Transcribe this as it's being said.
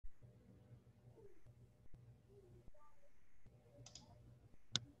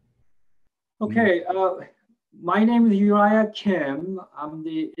Okay, my name is Uriah Kim. I'm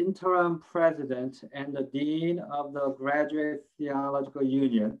the interim president and the dean of the Graduate Theological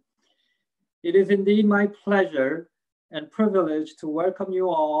Union. It is indeed my pleasure and privilege to welcome you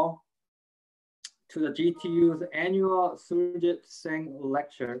all to the GTU's annual Surjit Singh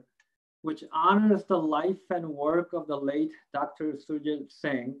lecture, which honors the life and work of the late Dr. Surjit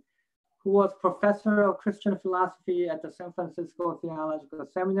Singh, who was professor of Christian philosophy at the San Francisco Theological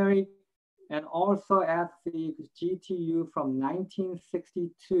Seminary and also at the GTU from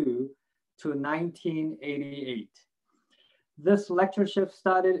 1962 to 1988. This lectureship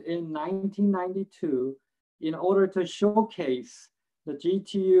started in 1992 in order to showcase the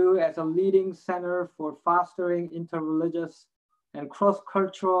GTU as a leading center for fostering interreligious and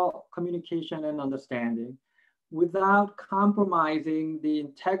cross-cultural communication and understanding without compromising the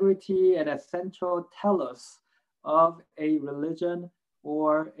integrity and essential telos of a religion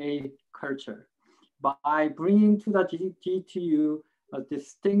or a culture, by bringing to the GTU a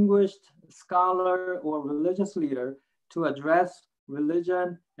distinguished scholar or religious leader to address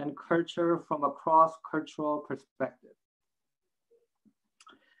religion and culture from a cross-cultural perspective.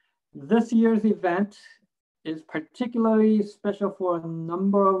 This year's event is particularly special for a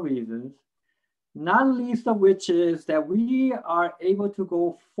number of reasons, not least of which is that we are able to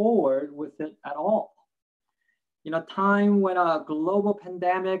go forward with it at all. In a time when a global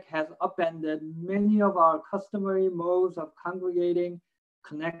pandemic has upended many of our customary modes of congregating,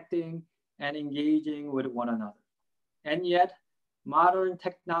 connecting, and engaging with one another. And yet, modern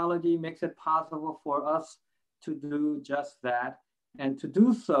technology makes it possible for us to do just that, and to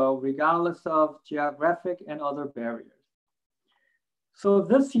do so regardless of geographic and other barriers. So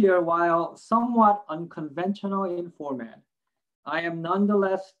this year, while somewhat unconventional in format, I am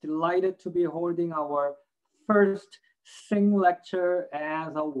nonetheless delighted to be holding our first Singh lecture as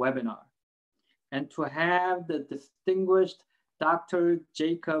a webinar, and to have the distinguished Dr.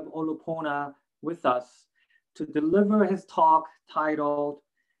 Jacob Olupona with us to deliver his talk titled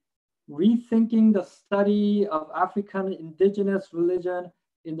Rethinking the Study of African Indigenous Religion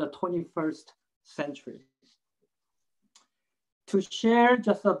in the 21st Century. To share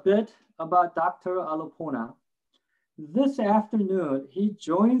just a bit about Dr. Olupona, this afternoon, he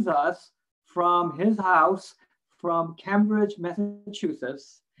joins us from his house from Cambridge,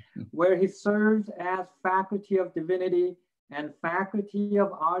 Massachusetts, where he serves as Faculty of Divinity and Faculty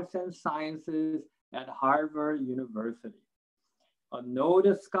of Arts and Sciences at Harvard University. A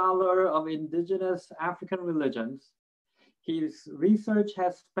noted scholar of indigenous African religions, his research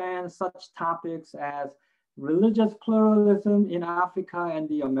has spanned such topics as religious pluralism in Africa and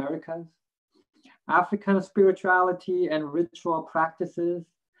the Americas, African spirituality and ritual practices,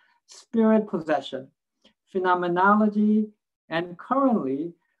 spirit possession, phenomenology, and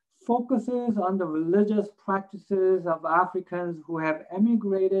currently focuses on the religious practices of Africans who have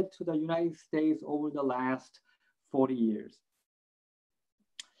emigrated to the United States over the last 40 years.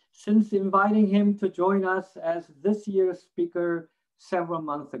 Since inviting him to join us as this year's speaker several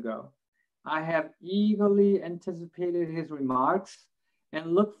months ago, I have eagerly anticipated his remarks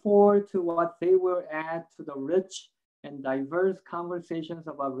and look forward to what they will add to the rich and diverse conversations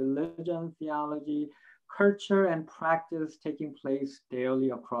about religion, theology, culture, and practice taking place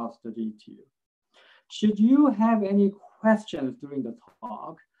daily across the GTU. Should you have any questions during the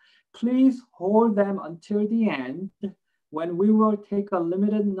talk, please hold them until the end, when we will take a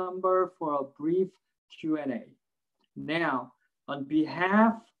limited number for a brief Q&A. Now, on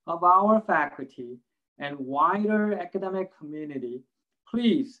behalf of our faculty and wider academic community,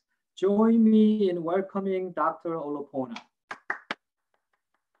 please join me in welcoming Dr. Olupona.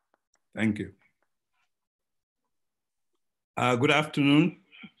 Thank you. Good afternoon.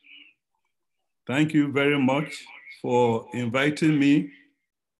 Thank you very much for inviting me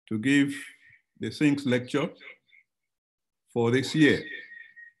to give the Singh's lecture for this year.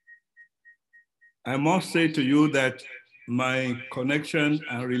 I must say to you that my connection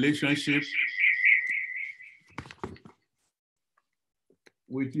and relationship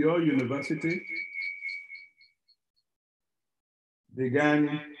with your university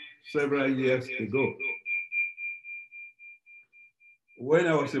began several years ago. When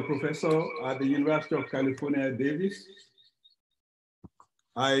I was a professor at the University of California, Davis,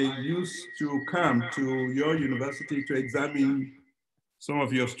 I used to come to your university to examine some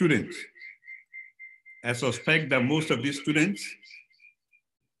of your students. I suspect that most of these students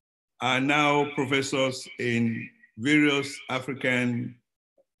are now professors in various African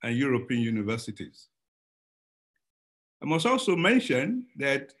and European universities. I must also mention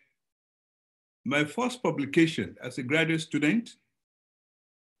that my first publication as a graduate student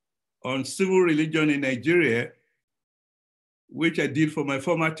on civil religion in Nigeria, which I did for my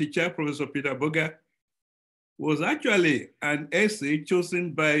former teacher, Professor Peter Boga, was actually an essay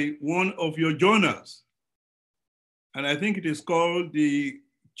chosen by one of your journals. And I think it is called the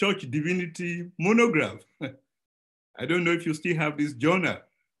Church Divinity Monograph. I don't know if you still have this journal.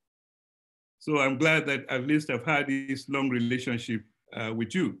 So I'm glad that at least I've had this long relationship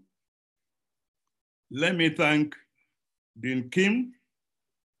with you. Let me thank Dean Kim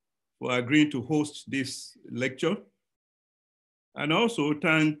for agreeing to host this lecture, and also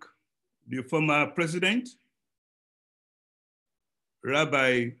thank the former president,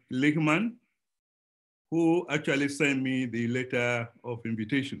 Rabbi Lichtman, who actually sent me the letter of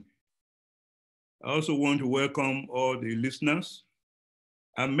invitation. I also want to welcome all the listeners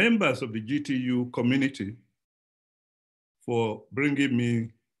and members of the GTU community for bringing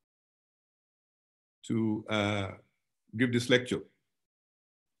me to give this lecture.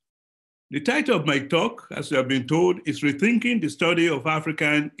 The title of my talk, as you have been told, is Rethinking the Study of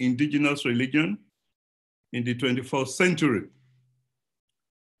African Indigenous Religion in the 21st Century.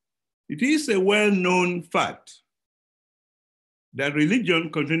 It is a well-known fact that religion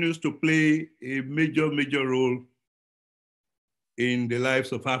continues to play a major role in the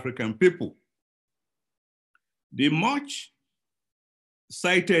lives of African people. The much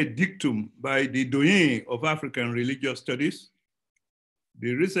cited dictum by the doyen of African religious studies,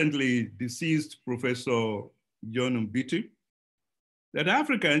 the recently deceased Professor John Mbiti, that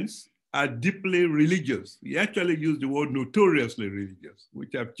Africans are deeply religious. He actually used the word notoriously religious,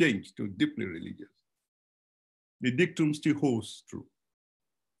 which have changed to deeply religious. The dictum still holds true.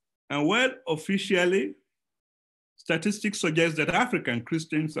 And while officially, statistics suggest that African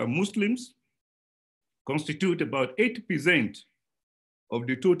Christians and Muslims constitute about 80% of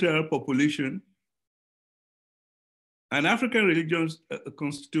the total population, and African religions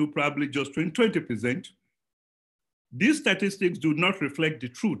constitute probably just 20%, these statistics do not reflect the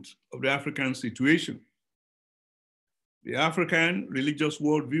truth of the African situation. The African religious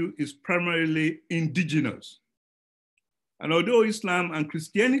worldview is primarily indigenous. And although Islam and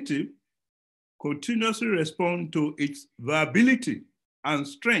Christianity continuously respond to its viability and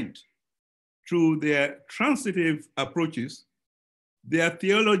strength through their transitive approaches, their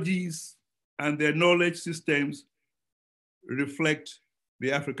theologies and their knowledge systems reflect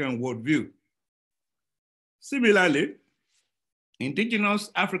the African worldview. Similarly, indigenous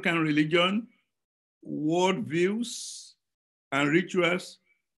African religion, worldviews, and rituals,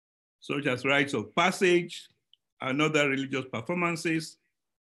 such as rites of passage and other religious performances,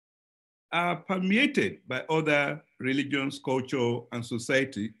 are permeated by other religions, culture, and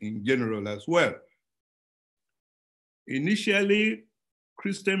society in general as well. Initially,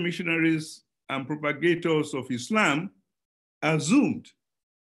 Christian missionaries and propagators of Islam assumed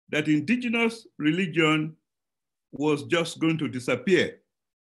that indigenous religion was just going to disappear,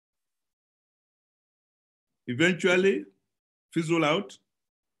 eventually fizzle out,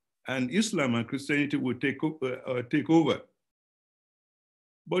 and Islam and Christianity would take over.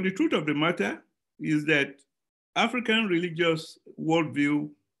 But the truth of the matter is that African religious worldview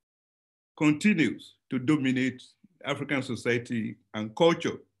continues to dominate African society and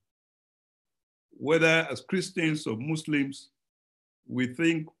culture. Whether as Christians or Muslims, we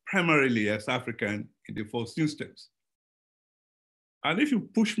think primarily as African in the first instance. And if you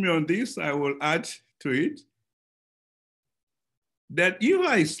push me on this, I will add to it that if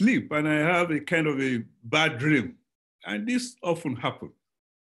I sleep and I have a kind of a bad dream, and this often happens,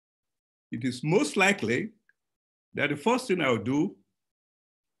 it is most likely that the first thing I'll do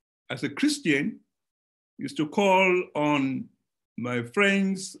as a Christian is to call on my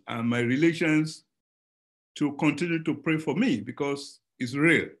friends and my relations to continue to pray for me because it's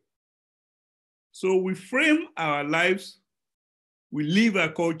real. So we frame our lives, we live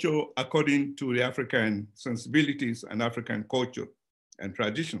our culture according to the African sensibilities and African culture and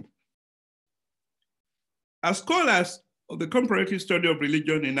tradition. As scholars of the comparative study of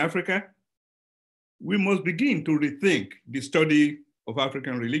religion in Africa, we must begin to rethink the study of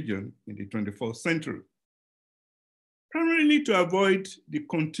African religion in the 21st century, primarily to avoid the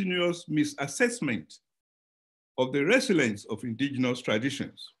continuous misassessment of the resilience of indigenous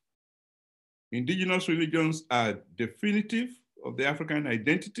traditions. Indigenous religions are definitive of the African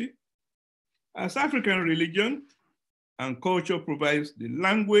identity, as African religion and culture provides the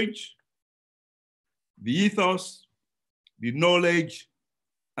language, the ethos, the knowledge,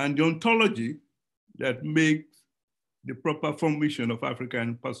 and the ontology that makes the proper formation of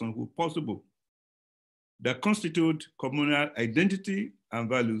African personhood possible, that constitute communal identity and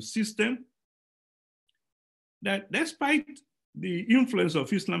value system, that despite the influence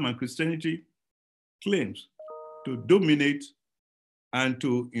of Islam and Christianity claims to dominate and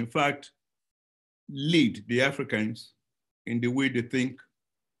to, in fact, lead the Africans in the way they think,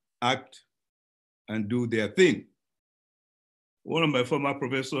 act, and do their thing. One of my former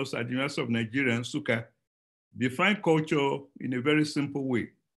professors at the University of Nigeria, Nsukka, defined culture in a very simple way: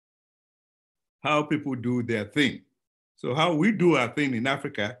 how people do their thing. So how we do our thing in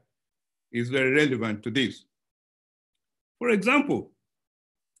Africa is very relevant to this. For example,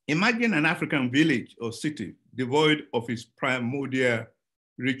 imagine an African village or city devoid of its primordial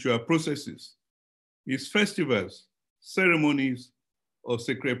ritual processes, its festivals, ceremonies, or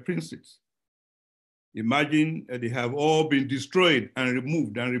sacred principles. Imagine that they have all been destroyed and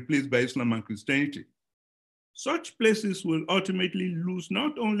removed and replaced by Islam and Christianity. Such places will ultimately lose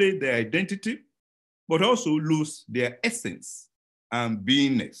not only their identity, but also lose their essence and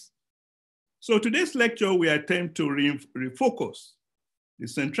beingness. So today's lecture, we attempt to refocus the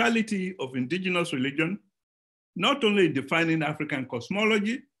centrality of indigenous religion, not only in defining African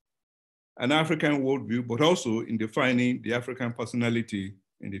cosmology and African worldview, but also in defining the African personality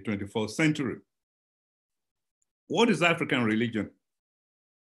in the 21st century. What is African religion?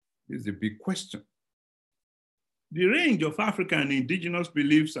 This is a big question. The range of African indigenous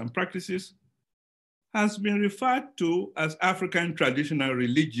beliefs and practices has been referred to as African traditional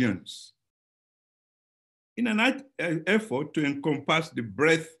religions in an effort to encompass the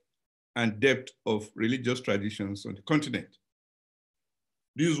breadth and depth of religious traditions on the continent.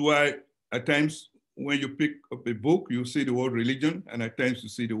 This is why at times when you pick up a book, you see the word religion, and at times you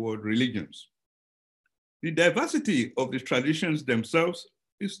see the word religions. The diversity of the traditions themselves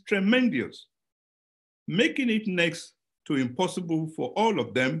is tremendous, making it next to impossible for all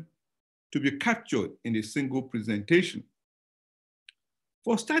of them to be captured in a single presentation.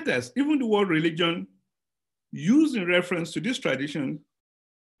 For starters, even the word religion used in reference to this tradition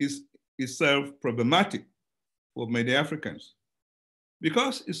is itself problematic for many Africans,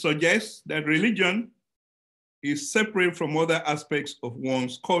 because it suggests that religion is separate from other aspects of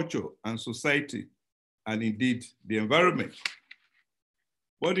one's culture and society, and indeed the environment.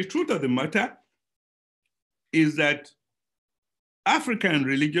 But the truth of the matter is that African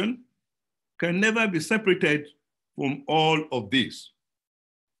religion can never be separated from all of this.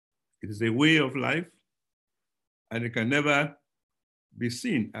 It is a way of life, and it can never be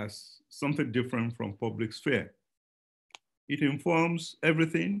seen as something different from public sphere. It informs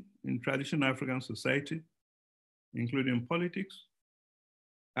everything in traditional African society, including politics,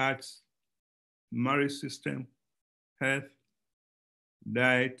 arts, marriage system, health,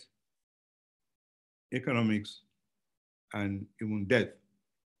 diet, economics, and even death.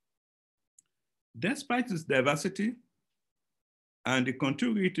 Despite its diversity and the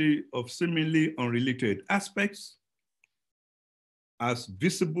contiguity of seemingly unrelated aspects as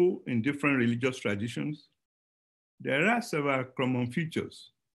visible in different religious traditions, there are several common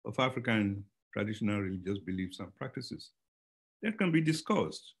features of African traditional religious beliefs and practices that can be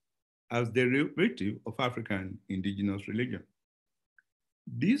discussed as derivative of African indigenous religion.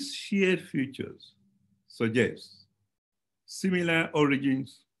 These shared features suggest similar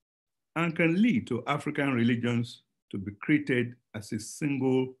origins and can lead to African religions to be treated as a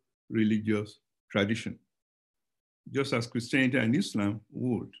single religious tradition, just as Christianity and Islam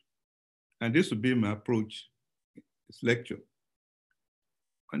would. And this would be my approach in this lecture.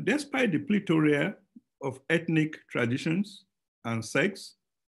 And despite the plethora of ethnic traditions and sects,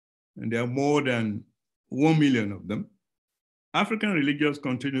 and there are more than 1 million of them, African religions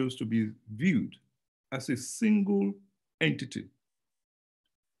continues to be viewed as a single entity.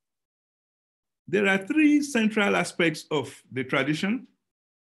 There are three central aspects of the tradition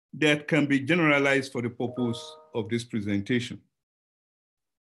that can be generalized for the purpose of this presentation.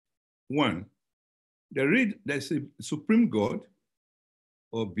 One, there's a supreme God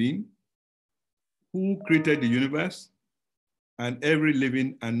or being who created the universe and every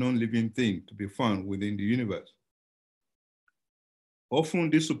living and non-living thing to be found within the universe.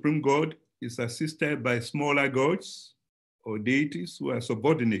 Often this supreme God is assisted by smaller gods or deities who are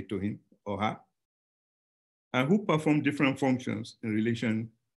subordinate to him or her, and who perform different functions in relation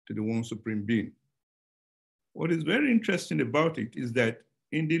to the one supreme being. What is very interesting about it is that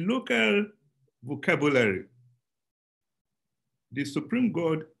in the local vocabulary, the supreme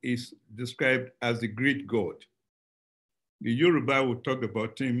God is described as the great God. The Yoruba will talk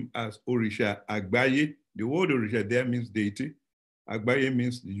about him as Orisha Agbaye. The word Orisha there means deity. Agbaye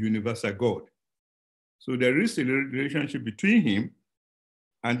means the universal God. So there is a relationship between him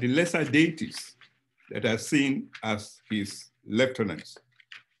and the lesser deities that are seen as his lieutenants.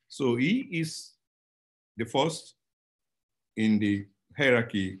 So he is the first in the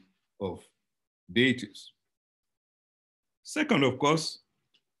hierarchy of deities. Second, of course,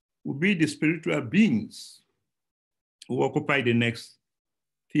 would be the spiritual beings who occupy the next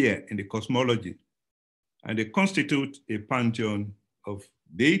tier in the cosmology, and they constitute a pantheon of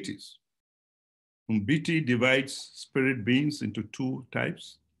deities. Umbiti divides spirit beings into two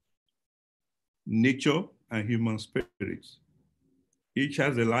types, nature and human spirits. Each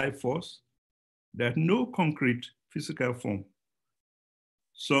has a life force that no concrete physical form.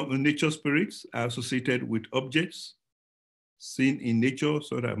 Some nature spirits are associated with objects seen in nature,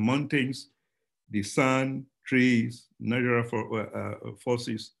 so that mountains, the sun, trees, natural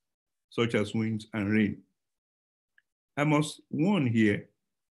forces such as winds and rain. I must warn here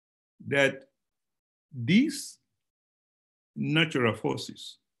that these natural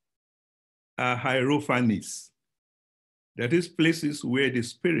forces are hierophanies, that is, places where the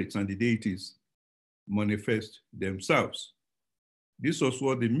spirits and the deities manifest themselves. This was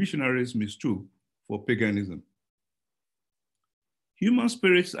what the missionaries mistook for paganism. Human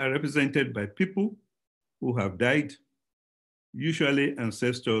spirits are represented by people who have died, usually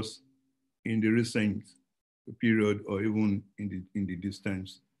ancestors in the recent period or even in the distant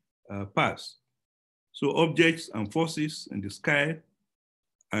past. So objects and forces in the sky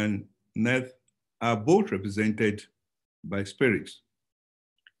and earth are both represented by spirits.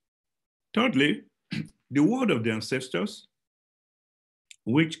 Thirdly, the word of the ancestors,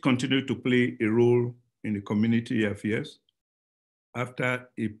 which continue to play a role in the community affairs after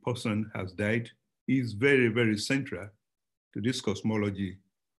a person has died, is very, very central to this cosmology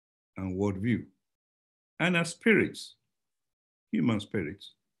and worldview. And as spirits, human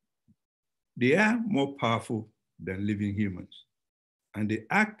spirits, they are more powerful than living humans, and they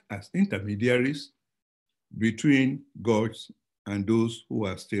act as intermediaries between gods and those who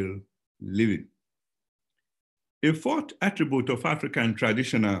are still living. A fourth attribute of African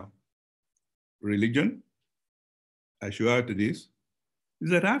traditional religion, I should add to this,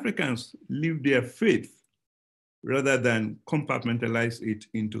 is that Africans live their faith rather than compartmentalize it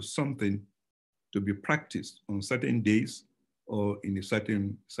into something to be practiced on certain days or in a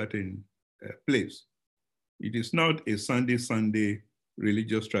certain place. It is not a Sunday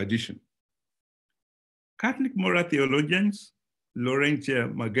religious tradition. Catholic moral theologians,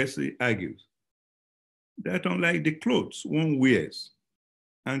 Laurentia Magesi argues that unlike the clothes one wears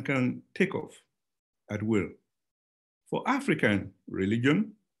and can take off at will, for African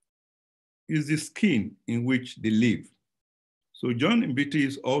religion is the skin in which they live. So John Mbiti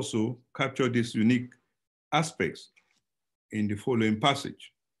is also captured these unique aspects in the following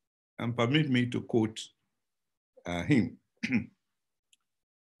passage, and permit me to quote him.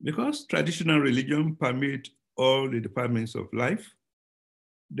 Because traditional religion permeates all the departments of life,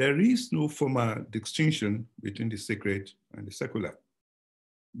 there is no formal distinction between the sacred and the secular,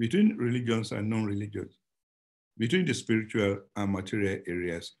 between religions and non-religions, between the spiritual and material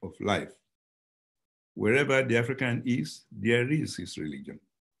areas of life. Wherever the African is, there is his religion.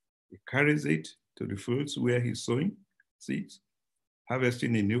 He carries it to the fields where he's sowing seeds,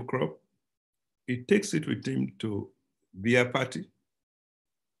 harvesting a new crop. He takes it with him to be a party,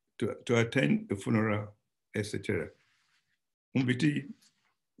 to attend a funeral, etc. Mbiti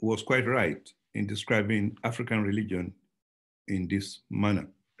was quite right in describing African religion in this manner.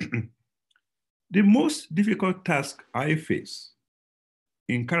 The most difficult task I face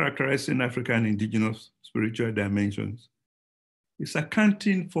in characterizing African indigenous spiritual dimensions is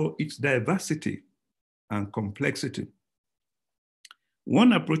accounting for its diversity and complexity.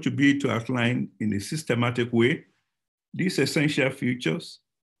 One approach would be to outline in a systematic way these essential features,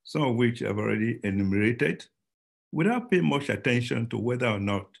 some of which I've already enumerated, without paying much attention to whether or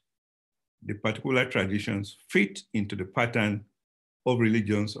not the particular traditions fit into the pattern of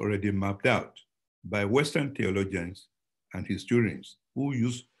religions already mapped out by Western theologians and historians who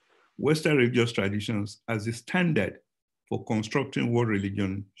use Western religious traditions as the standard for constructing what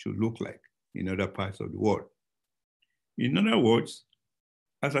religion should look like in other parts of the world. In other words,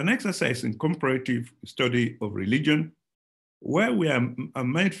 as an exercise in comparative study of religion, where we are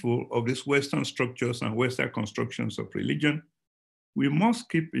mindful of these Western structures and Western constructions of religion, we must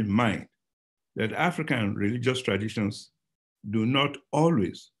keep in mind that African religious traditions do not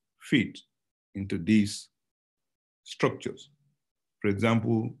always fit into these structures. For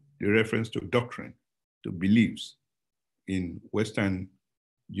example, the reference to doctrine, to beliefs in Western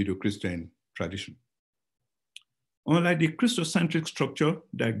Judeo-Christian tradition. Unlike the Christocentric structure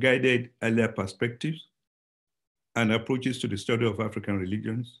that guided earlier perspectives and approaches to the study of African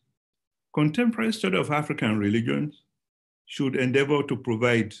religions, contemporary study of African religions should endeavor to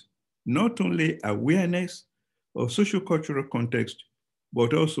provide not only awareness, of sociocultural context,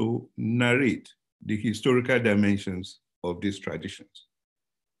 but also narrate the historical dimensions of these traditions.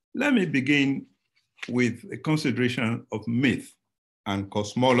 Let me begin with a consideration of myth and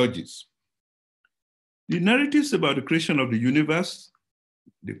cosmologies. The narratives about the creation of the universe,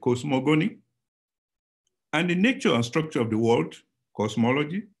 the cosmogony, and the nature and structure of the world,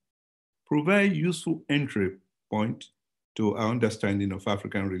 cosmology, provide useful entry point to our understanding of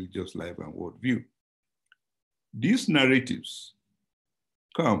African religious life and worldview. These narratives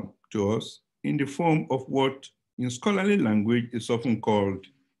come to us in the form of what in scholarly language is often called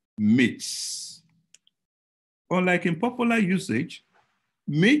myths. Unlike in popular usage,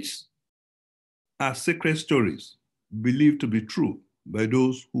 myths are sacred stories believed to be true by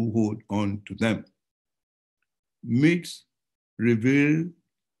those who hold on to them. Myths reveal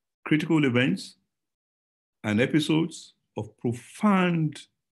critical events and episodes of profound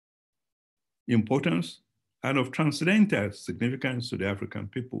importance and of transcendental significance to the African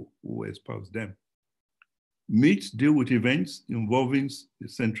people who espouse them. Myths deal with events involving the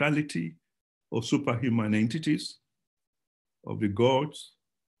centrality of superhuman entities, of the gods,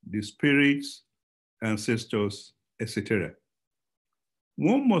 the spirits, ancestors, etc.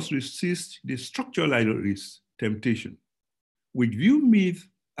 One must resist the structuralist temptation, which view myth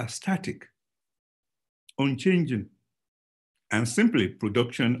as static, unchanging, and simply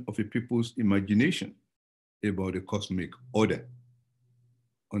production of a people's imagination about the cosmic order.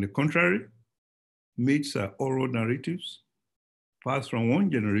 On the contrary, myths are oral narratives passed from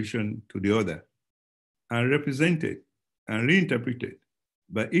one generation to the other and represented and reinterpreted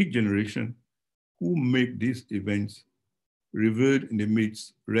by each generation who make these events revealed in the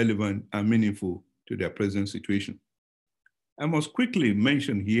myths relevant and meaningful to their present situation. I must quickly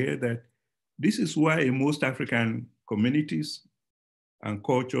mention here that this is why in most African communities and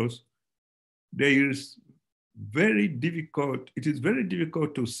cultures, it is very difficult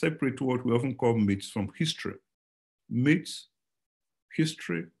to separate what we often call myths from history. Myths,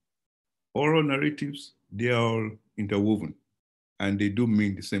 history, oral narratives, they are all interwoven, and they do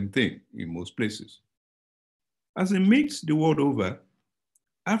mean the same thing in most places. As in myths the world over,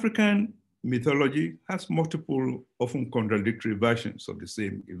 African mythology has multiple, often contradictory versions of the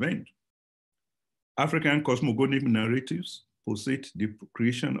same event. African cosmogonic narratives posit the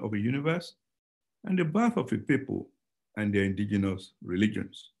creation of a universe and the birth of a people and their indigenous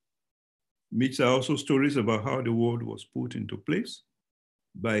religions. Myths are also stories about how the world was put into place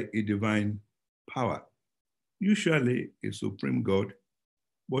by a divine power, usually a supreme God,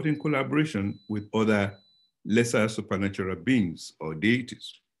 but in collaboration with other lesser supernatural beings or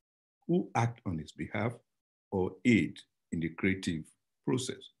deities who act on its behalf or aid in the creative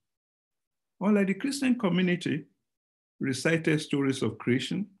process. Unlike the Christian community recited stories of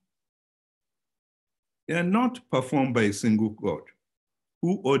creation, they are not performed by a single God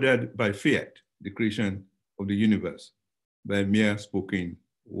who ordered by fiat the creation of the universe by mere spoken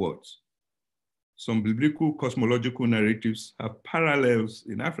words. Some biblical cosmological narratives have parallels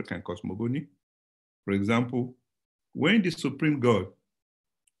in African cosmogony. For example, when the supreme God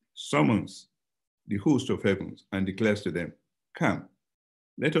summons the host of heavens and declares to them, "Come,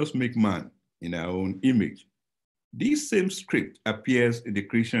 let us make man in our own image." This same script appears in the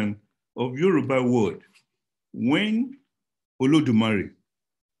creation of Yoruba word when Olodumare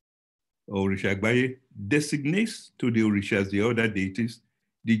or Orisha Agbaye designates to the Orishas, the other deities,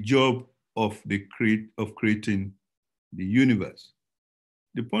 the job of creating the universe.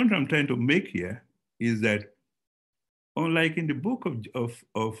 The point I'm trying to make here is that unlike in the book of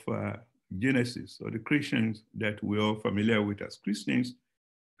Genesis, or the creations that we're all familiar with as Christians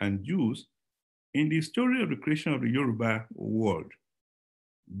and Jews, in the story of the creation of the Yoruba world,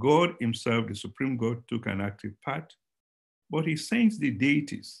 God himself, the supreme God, took an active part, but he sends the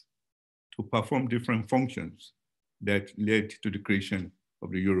deities to perform different functions that led to the creation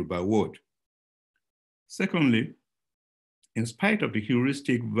of the Yoruba world. Secondly, in spite of the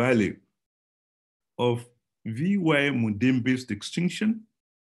heuristic value of V.Y. Mudimbe's distinction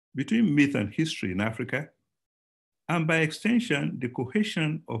between myth and history in Africa, and by extension, the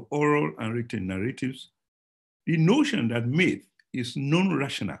cohesion of oral and written narratives, the notion that myth is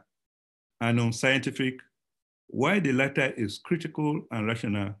non-rational and unscientific, while the latter is critical and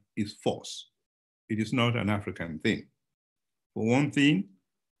rational, is false. It is not an African thing. For one thing,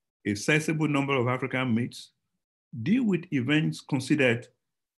 a sizable number of African myths deal with events considered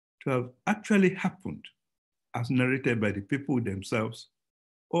to have actually happened as narrated by the people themselves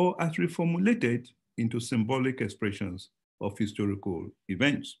or as reformulated into symbolic expressions of historical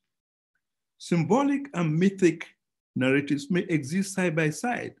events. Symbolic and mythic narratives may exist side by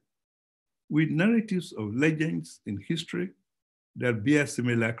side, with narratives of legends in history that bear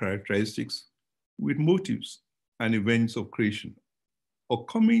similar characteristics with motives and events of creation or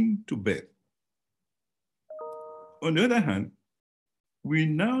coming to birth. On the other hand, we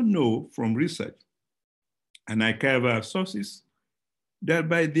now know from research and archival sources that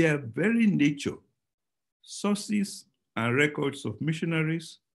by their very nature, sources and records of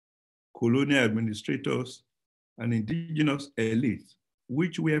missionaries, colonial administrators, and indigenous elites,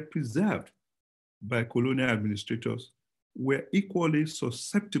 which were preserved by colonial administrators, were equally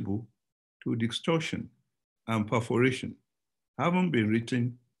susceptible to distortion and perforation, having been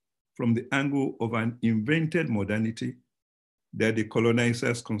written from the angle of an invented modernity that the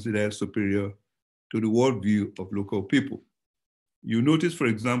colonizers considered superior to the worldview of local people. You notice, for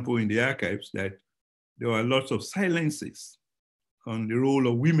example, in the archives that there were lots of silences on the role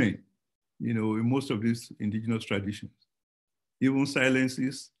of women, in most of these indigenous traditions. Even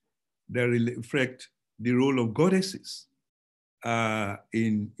silences that reflect the role of goddesses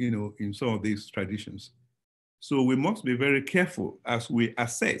in some of these traditions. So we must be very careful as we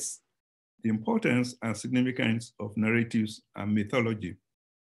assess the importance and significance of narratives and mythology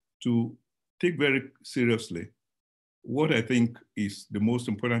to take very seriously what I think is the most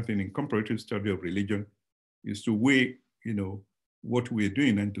important thing in comparative study of religion is to weigh, what we're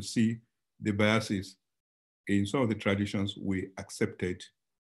doing and to see the biases in some of the traditions we accepted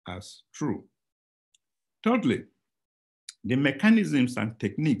as true. Thirdly, the mechanisms and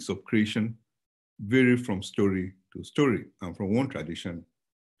techniques of creation vary from story to story and from one tradition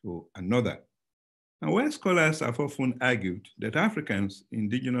to another. And where scholars have often argued that Africans'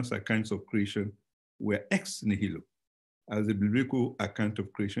 indigenous accounts of creation were ex nihilo, as the biblical account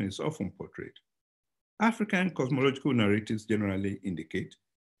of creation is often portrayed. African cosmological narratives generally indicate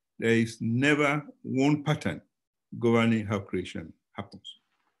there is never one pattern governing how creation happens.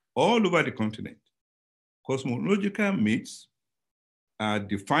 All over the continent, cosmological myths are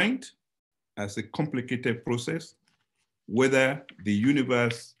defined as a complicated process, whether the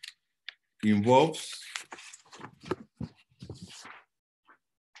universe involves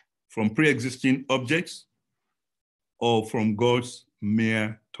from pre-existing objects or from God's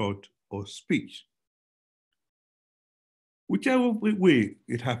mere thought or speech. Whichever way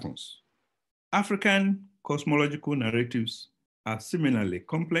it happens, African cosmological narratives are similarly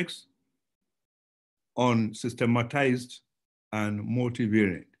complex, unsystematized, and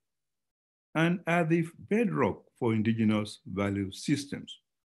multivariate, and are the bedrock for indigenous value systems.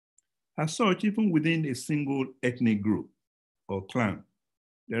 As such, even within a single ethnic group or clan,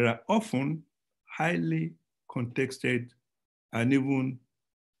 there are often highly contested and even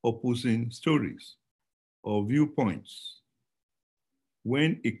opposing stories or viewpoints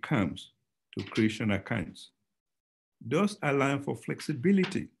when it comes to creation accounts. Thus allowing for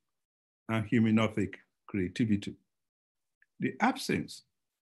flexibility and hermeneutic creativity. The absence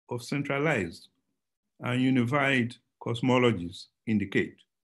of centralized and unified cosmologies indicate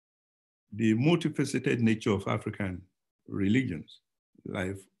the multifaceted nature of African religions,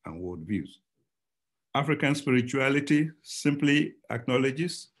 life, and worldviews. African spirituality simply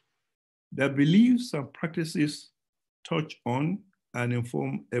acknowledges that beliefs and practices touch on and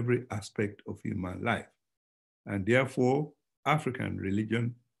inform every aspect of human life. And therefore, African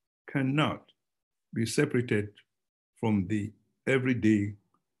religion cannot be separated from the everyday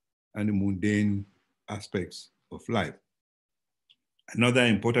and the mundane aspects of life. Another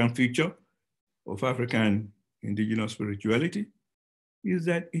important feature of African indigenous spirituality is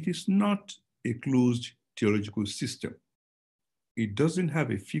that it is not a closed theological system. It doesn't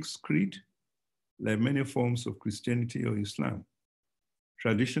have a fixed creed like many forms of Christianity or Islam.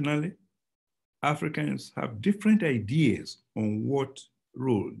 Traditionally, Africans have different ideas on what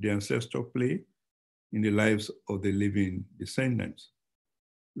role the ancestors play in the lives of the living descendants.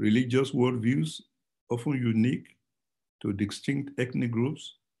 Religious worldviews, often unique to distinct ethnic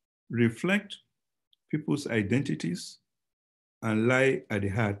groups, reflect people's identities and lie at the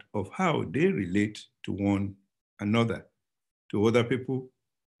heart of how they relate to one another, to other people,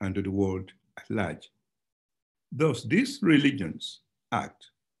 and to the world at large. Thus, these religions act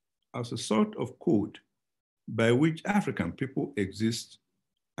as a sort of code by which African people exist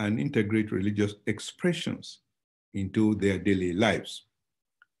and integrate religious expressions into their daily lives.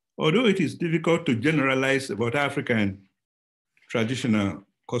 Although it is difficult to generalize about African traditional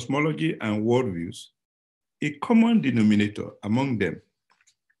cosmology and worldviews, a common denominator among them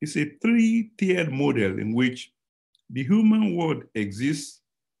is a three-tiered model in which the human world exists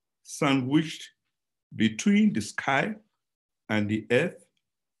sandwiched between the sky and the earth,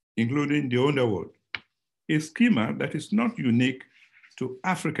 including the underworld, a schema that is not unique to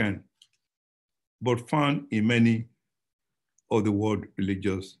African but found in many of the world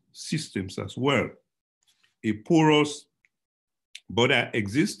religious systems as well. A porous border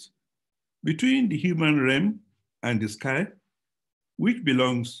exists between the human realm and the sky, which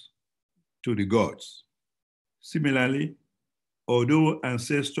belongs to the gods. Similarly, although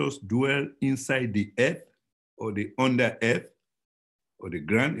ancestors dwell inside the earth or the under earth or the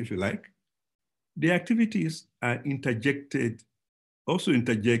ground, if you like, their activities are also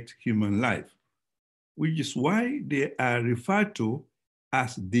interject human life, which is why they are referred to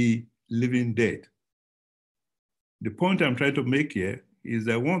as the living dead. The point I'm trying to make here is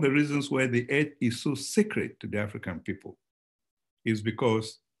that one of the reasons why the earth is so sacred to the African people is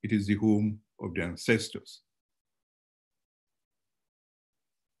because it is the home of the ancestors.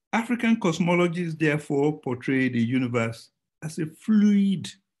 African cosmologies therefore portray the universe as a fluid,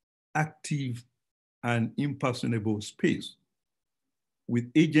 active, and impersonable space,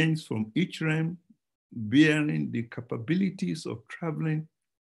 with agents from each realm bearing the capabilities of traveling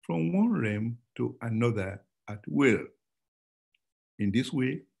from one realm to another at will. In this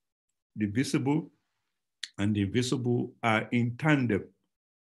way, the visible and the invisible are in tandem,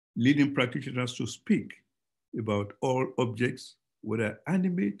 leading practitioners to speak about all objects, whether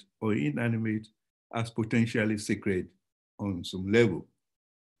animate or inanimate, as potentially sacred on some level.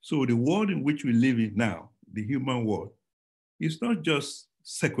 So the world in which we live in now, the human world, is not just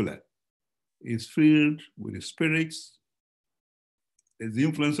secular. It's filled with the spirits. There's the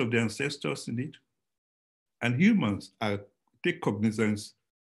influence of the ancestors in it. And humans take cognizance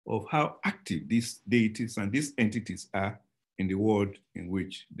of how active these deities and these entities are in the world in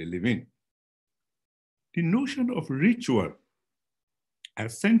which they live in. The notion of ritual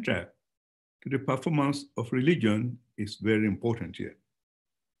as central to the performance of religion is very important here.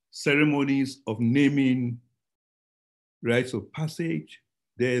 Ceremonies of naming, rites of passage,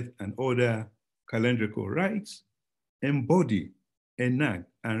 death, and other calendrical rites embody, enact,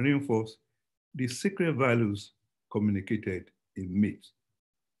 and reinforce the sacred values communicated in myths.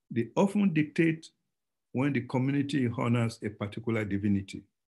 They often dictate when the community honors a particular divinity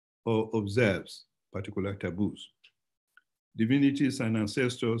or observes particular taboos. Divinities and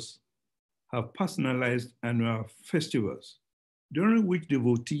ancestors have personalized annual festivals during which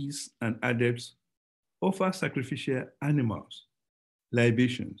devotees and adepts offer sacrificial animals,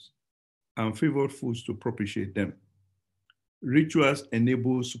 libations, and favored foods to propitiate them. Rituals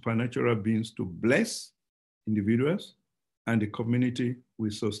enable supernatural beings to bless individuals and the community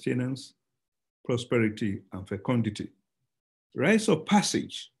with sustenance, prosperity, and fecundity. Rites of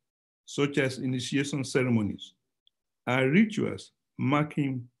passage, such as initiation ceremonies, are rituals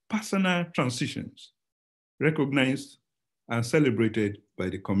marking personal transitions, recognized and celebrated by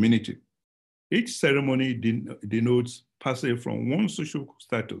the community. Each ceremony denotes passage from one social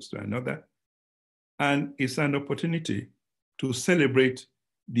status to another, and is an opportunity to celebrate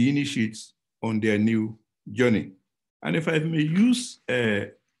the initiates on their new journey. And if I may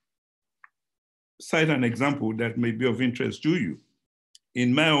cite an example that may be of interest to you.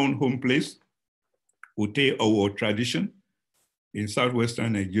 In my own home place, Ute Owo tradition in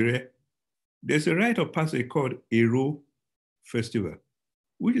southwestern Nigeria, there's a rite of passage called Ero Festival,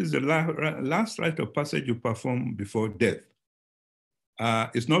 which is the last rite of passage you perform before death.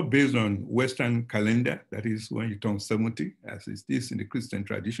 It's not based on Western calendar, that is when you turn 70, as is this in the Christian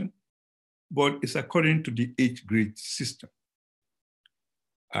tradition, but it's according to the age grade system.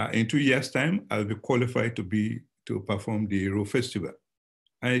 In 2 years' time, I'll be qualified to perform the Ero Festival.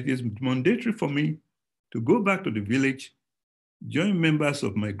 And it is mandatory for me to go back to the village, join members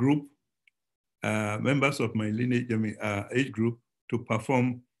of my group, members of my lineage, age group, to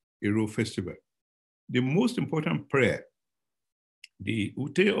perform Ero Festival. The most important prayer the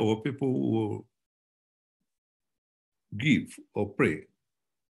Ute or people will give or pray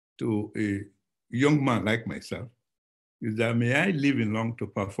to a young man like myself is that may I live in long to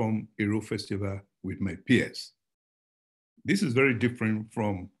perform Ero Festival with my peers. This is very different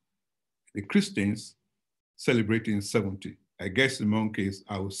from the Christians celebrating 70. I guess in my own case,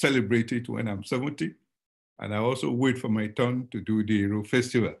 I will celebrate it when I'm 70, and I also wait for my turn to do the Ero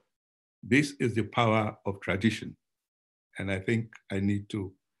Festival. This is the power of tradition. And I think I need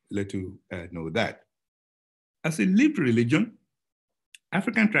to let you know that. As a lived religion,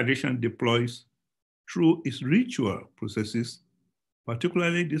 African tradition deploys through its ritual processes,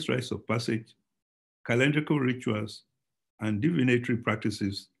 particularly these rites of passage, calendrical rituals, and divinatory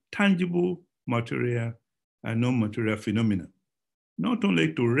practices, tangible, material, and non-material phenomena, not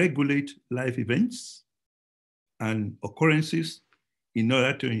only to regulate life events and occurrences in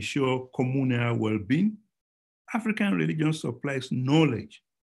order to ensure communal well-being. African religion supplies knowledge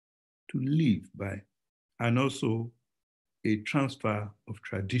to live by, and also a transfer of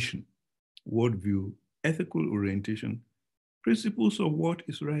tradition, worldview, ethical orientation, principles of what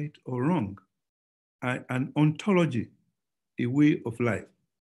is right or wrong, an ontology, a way of life.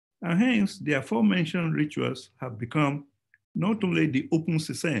 And hence, the aforementioned rituals have become not only the open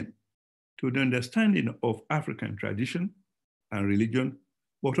sesame to the understanding of African tradition and religion,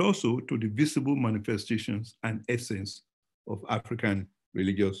 but also to the visible manifestations and essence of African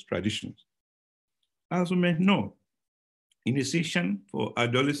religious traditions. As we may know, initiation for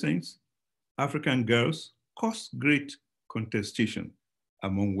adolescents, African girls, caused great contestation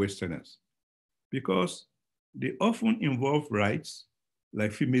among Westerners because they often involve rites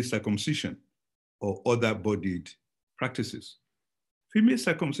like female circumcision or other bodied practices. Female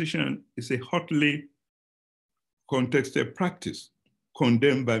circumcision is a hotly contested practice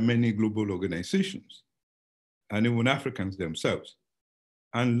condemned by many global organizations and even Africans themselves,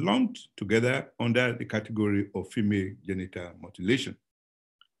 and lumped together under the category of female genital mutilation.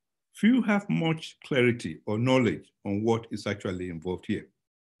 Few have much clarity or knowledge on what is actually involved here.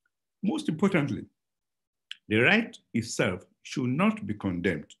 Most importantly, the rite itself should not be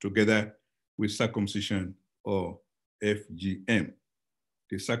condemned together with circumcision or FGM.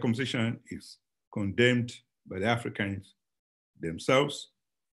 The circumcision is condemned by the Africans themselves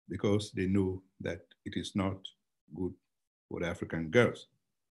because they know that it is not good for the African girls.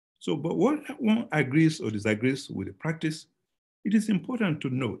 So, but what one agrees or disagrees with the practice, it is important to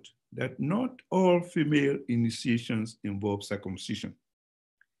note that not all female initiations involve circumcision,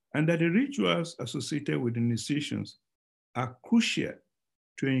 and that the rituals associated with initiations are crucial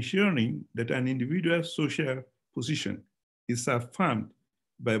to ensuring that an individual's social position is affirmed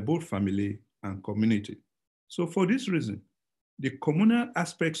by both family and community. So for this reason, the communal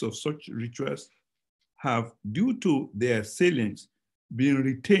aspects of such rituals have, due to their salience, been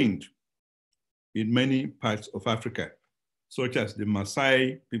retained in many parts of Africa, such as the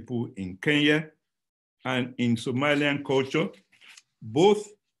Maasai people in Kenya and in Somalian culture, both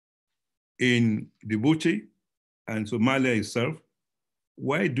in Djibouti and Somalia itself,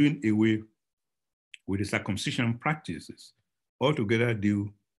 while doing away with the circumcision practices altogether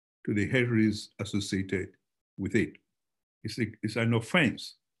due to the heresies associated with it. It's an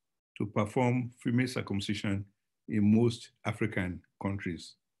offense to perform female circumcision in most African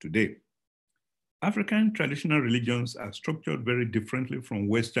countries today. African traditional religions are structured very differently from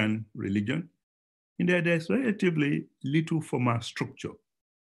Western religion in that there's relatively little formal structure.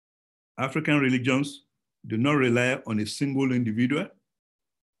 African religions do not rely on a single individual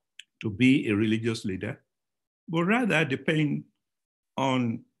to be a religious leader, but rather depend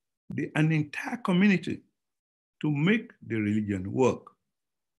on an entire community to make the religion work.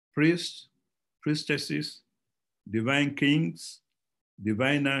 Priests, priestesses, divine kings,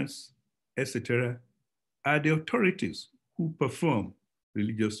 diviners, etc., are the authorities who perform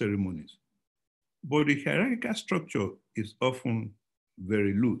religious ceremonies. But the hierarchical structure is often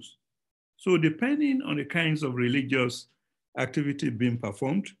very loose. So depending on the kinds of religious activity being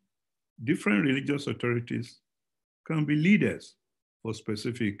performed, different religious authorities can be leaders for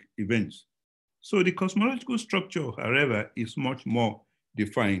specific events. So the cosmological structure, however, is much more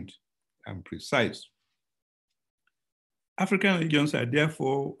defined and precise. African religions are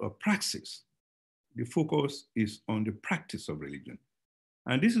therefore a praxis. The focus is on the practice of religion.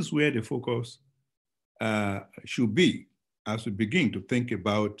 And this is where the focus should be as we begin to think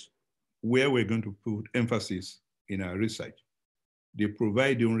about where we're going to put emphasis in our research. They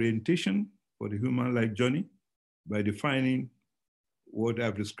provide the orientation for the human life journey by defining what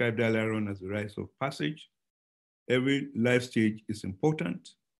I've described earlier on as the rites of passage. Every life stage is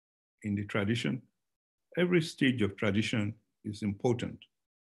important in the tradition. Every stage of tradition is important,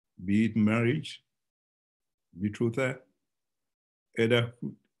 be it marriage, betrothal,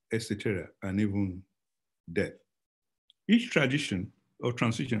 adulthood, etc., and even death. Each tradition or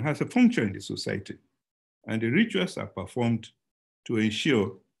transition has a function in the society, and the rituals are performed to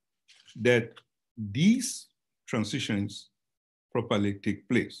ensure that these transitions properly take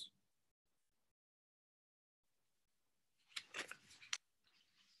place.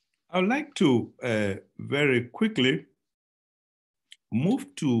 I would like to very quickly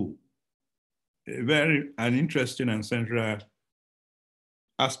move to an interesting and central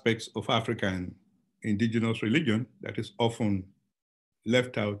aspects of African indigenous religion that is often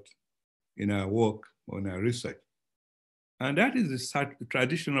left out in our work or in our research. And that is the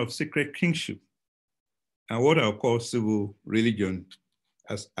tradition of sacred kingship and what I'll call civil religion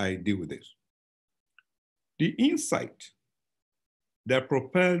as I deal with this. The insight that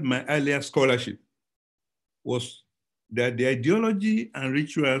propelled my earlier scholarship was that the ideology and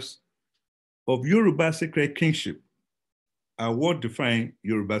rituals of Yoruba sacred kingship are what define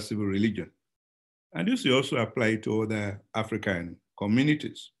Yoruba civil religion. And this will also apply to other African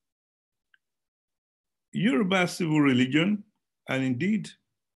communities. Yoruba civil religion, and indeed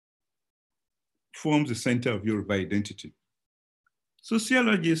forms the center of Yoruba identity.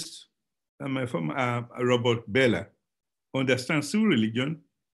 Sociologist Robert Bella understands civil religion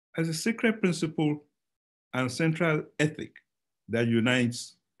as a sacred principle and central ethic that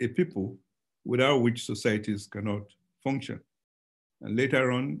unites a people without which societies cannot function. And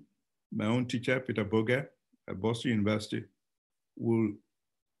later on, my own teacher, Peter Boger at Boston University, will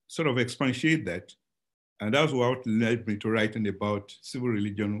sort of expatiate that. And that's what led me to writing about civil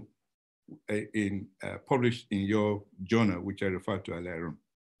religion published in your journal, which I referred to earlier on.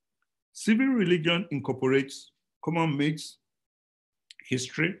 Civil religion incorporates common myths,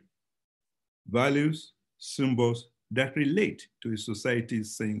 history, values, symbols that relate to a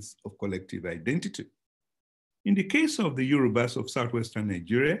society's sense of collective identity. In the case of the Yorubas of southwestern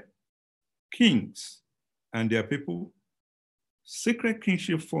Nigeria, kings and their people, sacred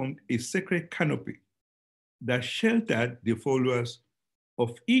kingship formed a sacred canopy that sheltered the followers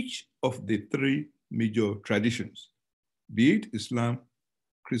of each of the three major traditions, be it Islam,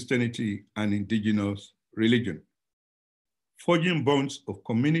 Christianity, and indigenous religion, forging bonds of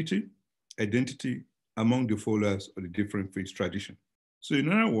community, identity among the followers of the different faith traditions. So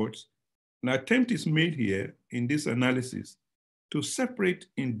in other words, an attempt is made here in this analysis to separate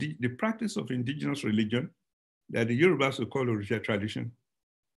the practice of indigenous religion that the Yorubas will call Orisha tradition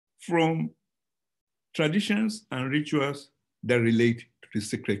from traditions and rituals that relate to the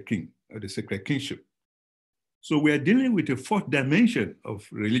sacred king or the sacred kingship. So we are dealing with a fourth dimension of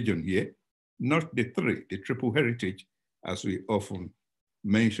religion here, not the three, the triple heritage, as we often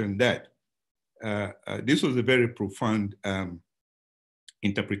mention that. This was a very profound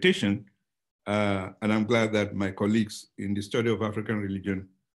interpretation, and I'm glad that my colleagues in the study of African religion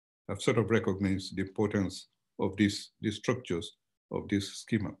have sort of recognized the importance of these structures of this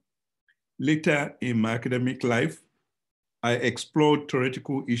schema. Later in my academic life, I explored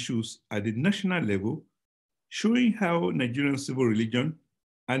theoretical issues at the national level, showing how Nigerian civil religion,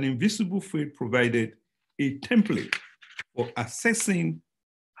 an invisible faith, provided a template for assessing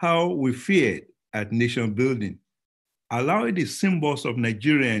how we fared at nation building, allowing the symbols of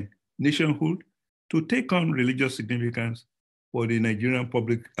Nigerian nationhood to take on religious significance for the Nigerian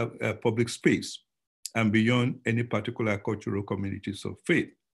public space and beyond any particular cultural communities of faith.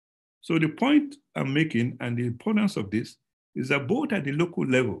 So the point I'm making and the importance of this is that both at the local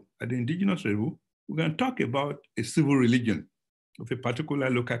level, at the indigenous level, we're going to talk about a civil religion of a particular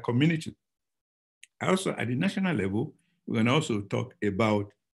local community. Also at the national level, we're going to also talk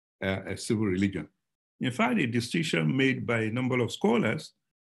about a civil religion. In fact, a distinction made by a number of scholars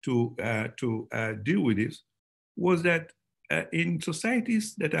to deal with this was that in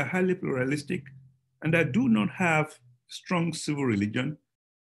societies that are highly pluralistic and that do not have strong civil religion,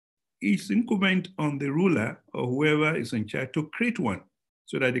 it's incumbent on the ruler or whoever is in charge to create one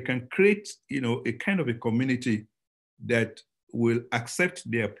so that they can create, a kind of a community that will accept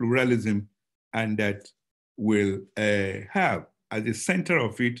their pluralism and that will have at the center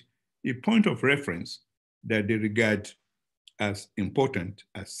of it a point of reference that they regard as important,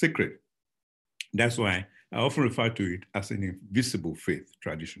 as sacred. That's why I often refer to it as an invisible faith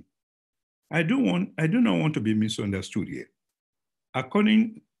tradition. I do not want to be misunderstood here.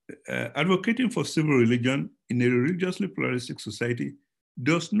 Advocating for civil religion in a religiously pluralistic society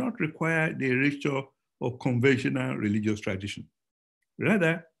does not require the erasure of conventional religious tradition.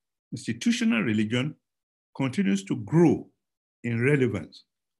 Rather, institutional religion continues to grow in relevance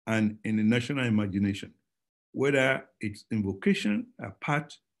and in the national imagination, whether its invocation are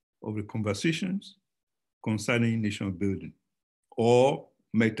part of the conversations concerning nation building, or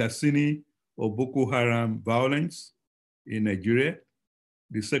Metasini or Boko Haram violence in Nigeria,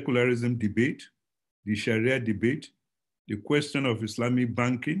 the secularism debate, the Sharia debate, the question of Islamic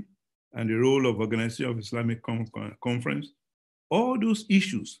banking, and the role of Organization of Islamic Conference, all those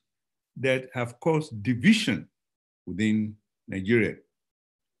issues that have caused division within Nigeria.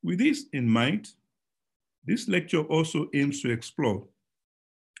 With this in mind, this lecture also aims to explore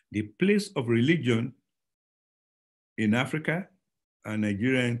the place of religion in Africa and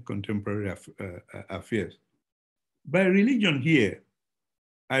Nigerian contemporary affairs. By religion here,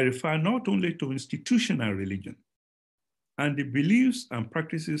 I refer not only to institutional religion and the beliefs and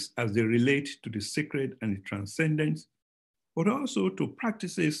practices as they relate to the sacred and the transcendent, but also to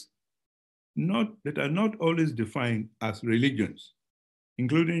practices that are not always defined as religions,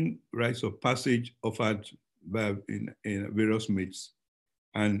 including rites of passage offered in various myths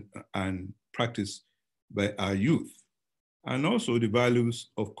and practiced by our youth, and also the values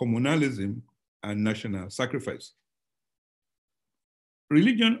of communalism and national sacrifice.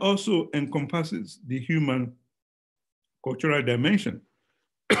 Religion also encompasses the human cultural dimension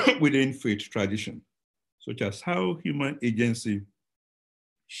within faith tradition, such as how human agency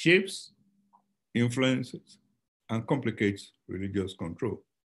shapes, influences, and complicates religious control.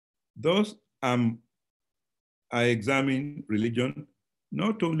 Thus, I examine religion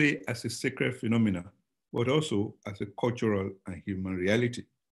not only as a sacred phenomenon, but also as a cultural and human reality,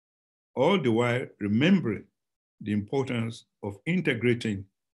 all the while remembering the importance of integrating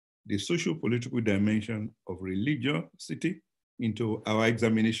the socio-political dimension of religiosity into our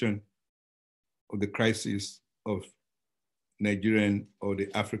examination of the crisis of Nigerian or the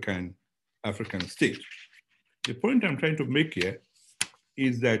African state. The point I'm trying to make here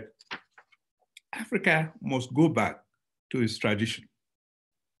is that Africa must go back to its tradition,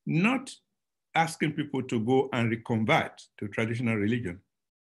 not asking people to go and reconvert to traditional religion,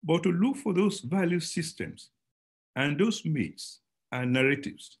 but to look for those value systems and those myths and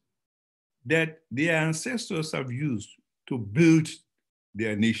narratives that their ancestors have used to build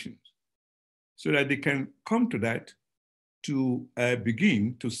their nations, so that they can come to that to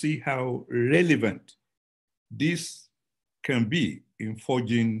begin to see how relevant this can be in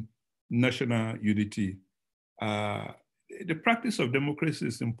forging national unity. The practice of democracy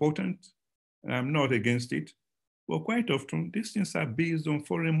is important, and I'm not against it, but quite often these things are based on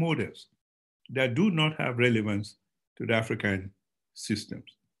foreign models that do not have relevance to the African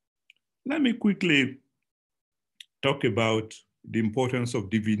systems. Let me quickly talk about the importance of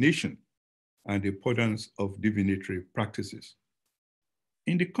divination and the importance of divinatory practices.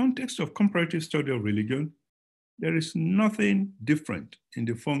 In the context of comparative study of religion, there is nothing different in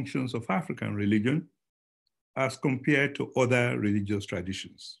the functions of African religion as compared to other religious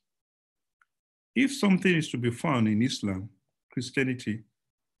traditions. If something is to be found in Islam, Christianity,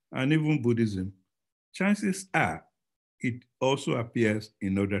 and even Buddhism, chances are it also appears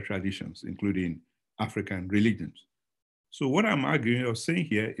in other traditions, including African religions. So what I'm arguing or saying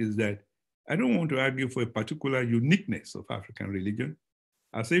here is that I don't want to argue for a particular uniqueness of African religion,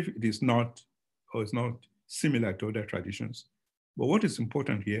 as if it is not, or it's not similar to other traditions. But what is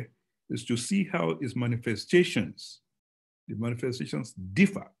important here is to see how its manifestations, the manifestations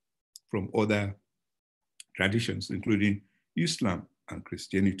differ from other traditions, including Islam and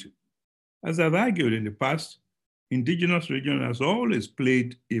Christianity. As I've argued in the past, indigenous religion has always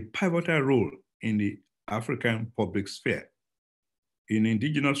played a pivotal role in the African public sphere. In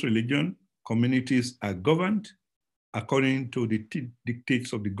indigenous religion, communities are governed according to the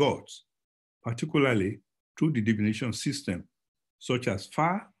dictates of the gods, particularly through the divination system, such as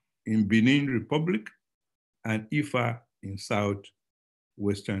Fa in Benin Republic and Ifa in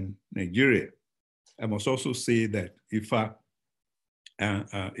southwestern Nigeria. I must also say that Ifa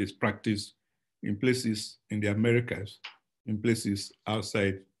is practiced in places in the Americas, in places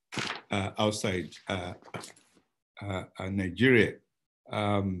outside Nigeria.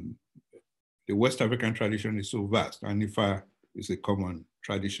 The West African tradition is so vast, and Ifa is a common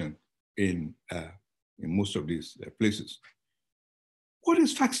tradition in most of these places. What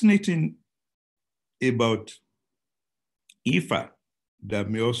is fascinating about Ifa that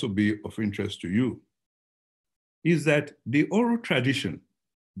may also be of interest to you is that the oral tradition,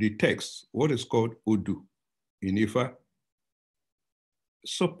 the text, what is called Odu in Ifa,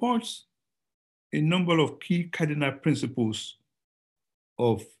 supports a number of key cardinal principles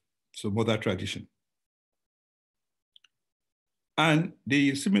of some other tradition. And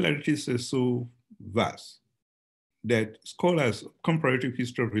the similarities are so vast that scholars of comparative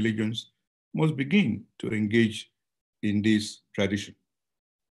history of religions must begin to engage in this tradition.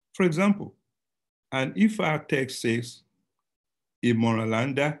 For example, an Ifa text says,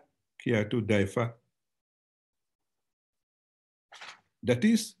 Imoralanda Kiatu Daifa. That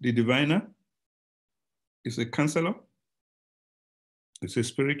is, the diviner is a counselor, it's a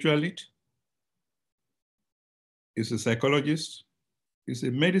spiritualist, it's a psychologist, it's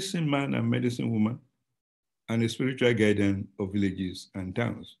a medicine man and medicine woman, and a spiritual guardian of villages and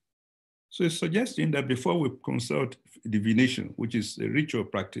towns. So it's suggesting that before we consult divination, which is a ritual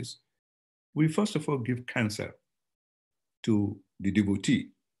practice, we first of all give counsel to the devotee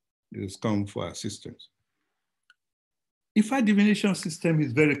that has come for assistance. If our divination system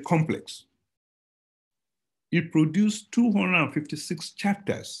is very complex, it produced 256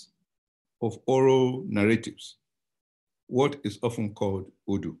 chapters of oral narratives, what is often called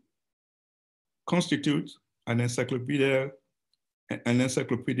Odu, constitutes an encyclopedic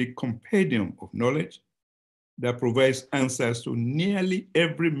compendium of knowledge that provides answers to nearly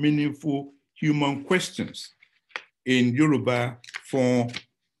every meaningful human questions in Yoruba, Fon,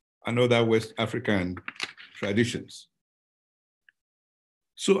 and other West African traditions.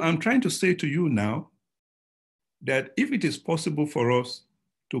 So I'm trying to say to you now that if it is possible for us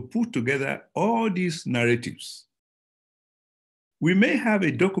to put together all these narratives, we may have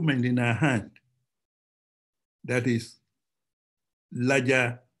a document in our hand that is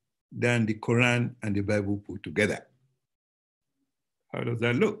larger than the Quran and the Bible put together. How does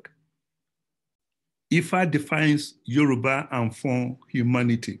that look? Ifa defines Yoruba and Fon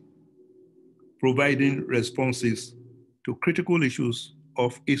humanity, providing responses to critical issues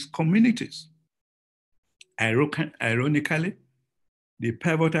of its communities. Ironically, the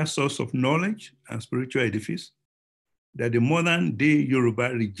pivotal source of knowledge and spiritual edifice that the modern day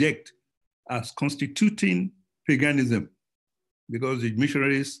Yoruba reject as constituting paganism, because the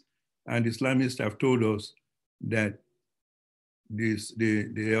missionaries and Islamists have told us that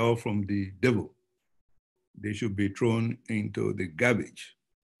they are all from the devil. They should be thrown into the garbage.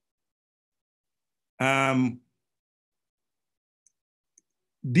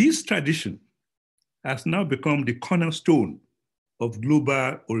 This tradition has now become the cornerstone of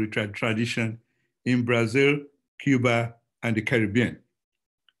global oral tradition in Brazil, Cuba, and the Caribbean.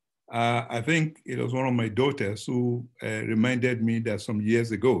 I think it was one of my daughters who reminded me that some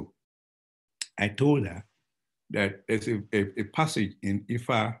years ago, I told her that there's a passage in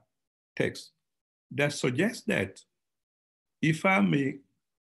Ifa text that suggests that Ifa may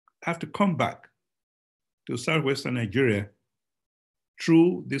have to come back to southwestern Nigeria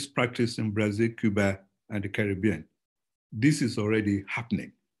through this practice in Brazil, Cuba, and the Caribbean. This is already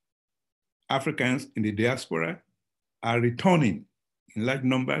happening. Africans in the diaspora are returning in large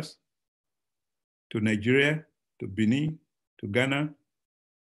numbers to Nigeria, to Benin, to Ghana,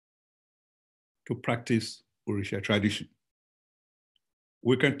 to practice Orisha tradition.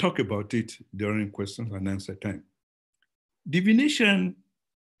 We can talk about it during questions and answer time. Divination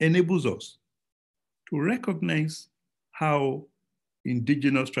enables us to recognize how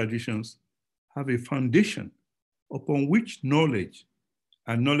indigenous traditions have a foundation upon which knowledge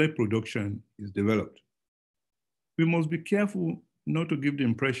and knowledge production is developed. We must be careful not to give the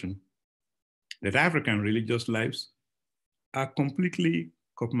impression that African religious lives are completely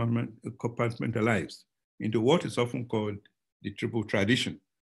compartmentalized into what is often called the triple tradition,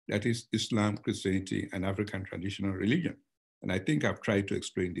 that is Islam, Christianity, and African traditional religion. And I think I've tried to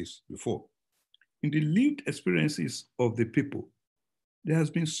explain this before. In the lived experiences of the people, there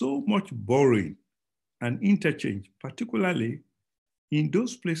has been so much borrowing and interchange, particularly in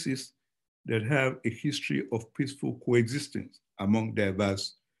those places that have a history of peaceful coexistence among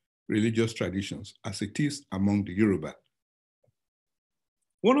diverse religious traditions, as it is among the Yoruba.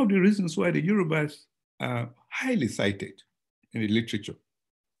 One of the reasons why the Yorubas are highly cited in the literature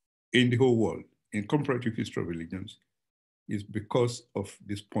in the whole world, in comparative history of religions, is because of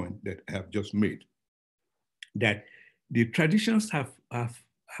this point that I have just made, that the traditions have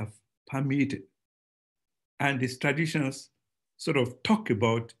permeated, and these traditions sort of talk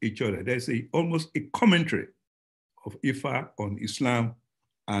about each other. There's almost a commentary of Ifa on Islam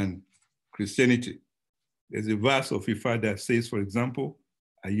and Christianity. There's a verse of Ifa that says, for example,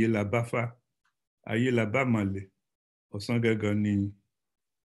 Ayela Bafa, Ayela Bamale, Osangagani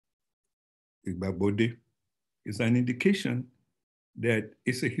Igbabode. It's an indication that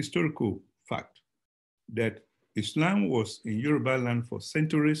it's a historical fact that Islam was in Yoruba land for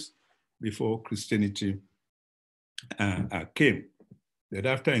centuries before Christianity came. That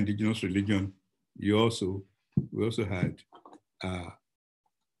after indigenous religion, we also had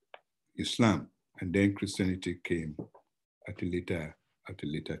Islam, and then Christianity came at a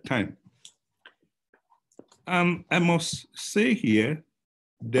later time. I must say here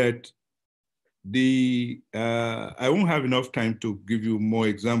that I won't have enough time to give you more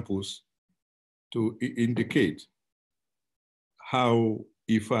examples to indicate how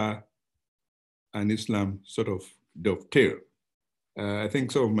Ifa and Islam sort of dovetail. I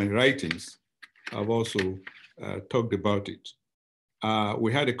think some of my writings have also talked about it.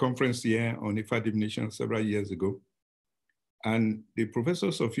 We had a conference here on Ifa divination several years ago, and the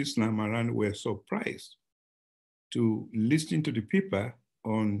professors of Islam around were surprised to listen to the paper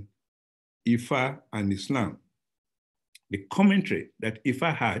on Ifa and Islam. The commentary that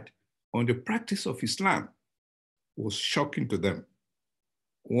Ifa had on the practice of Islam was shocking to them.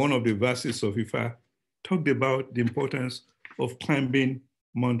 One of the verses of Ifa talked about the importance of climbing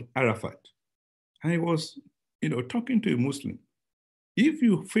Mount Arafat. And he was, talking to a Muslim. If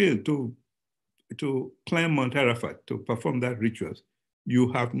you fail to climb Mount Arafat, to perform that rituals,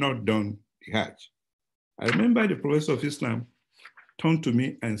 you have not done the Hajj. I remember the professor of Islam turned to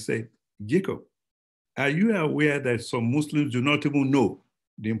me and said, Jacob, are you aware that some Muslims do not even know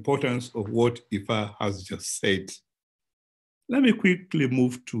the importance of what Ifa has just said? Let me quickly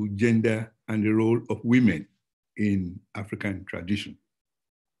move to gender and the role of women in African tradition.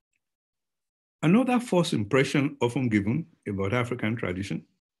 Another false impression often given about African tradition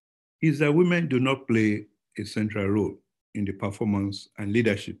is that women do not play a central role in the performance and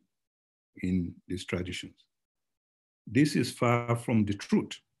leadership in these traditions. This is far from the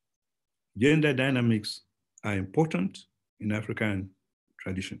truth. Gender dynamics are important in African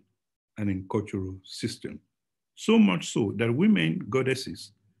tradition and in cultural system. So much so that women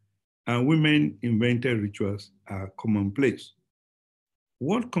goddesses and women invented rituals are commonplace.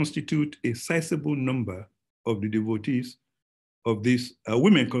 What constitutes a sizable number of the devotees of this,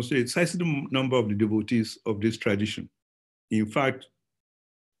 women constitute a sizable number of the devotees of this tradition. In fact,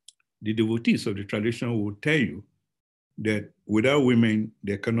 the devotees of the tradition will tell you that without women,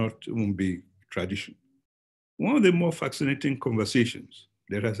 there cannot even be tradition. One of the more fascinating conversations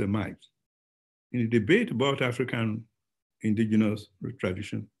that has emerged in the debate about African indigenous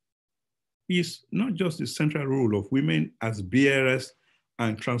tradition is not just the central role of women as bearers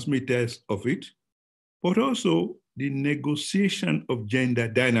and transmitters of it, but also the negotiation of gender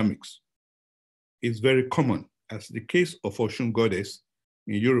dynamics is very common, as the case of Oshun goddess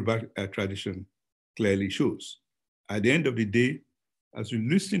in Yoruba tradition clearly shows. At the end of the day, as we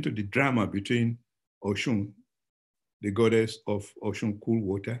listen to the drama between Oshun, the goddess of Oshun cool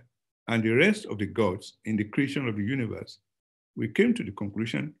water, and the rest of the gods in the creation of the universe, we came to the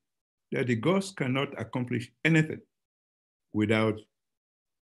conclusion that the gods cannot accomplish anything without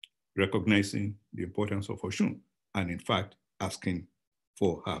recognizing the importance of Oshun, and in fact, asking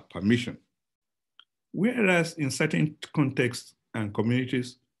for her permission. Whereas in certain contexts and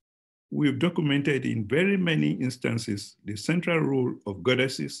communities, we've documented in very many instances the central role of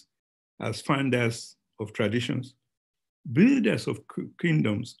goddesses as founders of traditions, builders of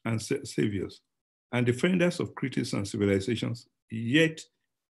kingdoms and saviors, and defenders of creeds and civilizations. Yet,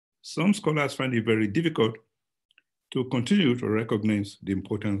 some scholars find it very difficult to continue to recognize the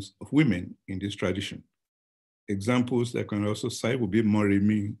importance of women in this tradition. Examples that I can also cite would be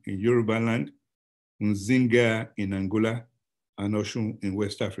Morimi in Yoruba land, Nzinga in Angola, and Oshun in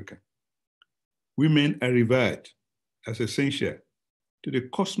West Africa. Women are revered as essential to the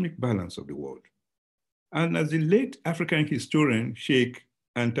cosmic balance of the world. And as the late African historian Sheikh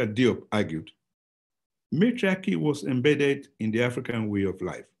Anta Diop argued, matriarchy was embedded in the African way of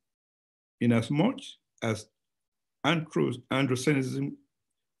life, inasmuch as androcentric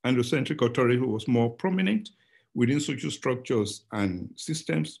authority was more prominent within social structures and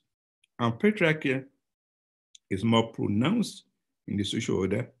systems, and patriarchy is more pronounced in the social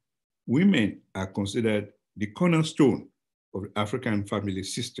order. Women are considered the cornerstone of African family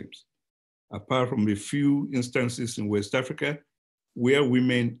systems, apart from a few instances in West Africa where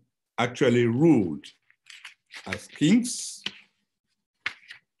women actually ruled as kings.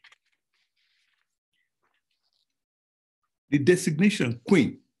 The designation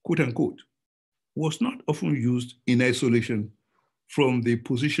queen, quote unquote, was not often used in isolation from the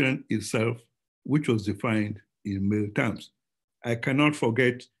position itself, which was defined in male terms. I cannot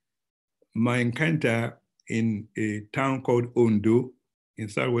forget my encounter in a town called Ondo in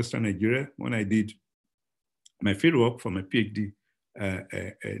southwestern Nigeria when I did my fieldwork for my PhD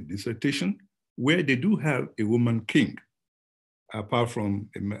dissertation, where they do have a woman king, apart from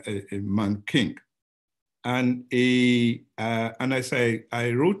a man king. And as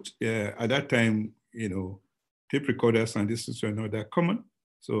I wrote at that time, tape recorders and this is not that common.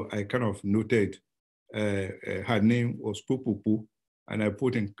 So I kind of noted her name was Pupupu, and I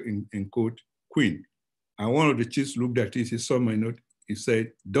put in quote, queen. And one of the chiefs looked at it, he saw my note, he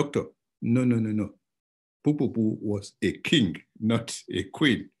said, doctor, no. Pupupu was a king, not a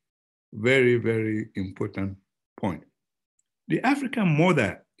queen. Very, very important point. The African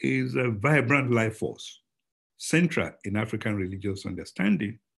mother is a vibrant life force, central in African religious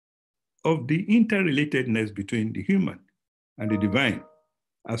understanding of the interrelatedness between the human and the divine,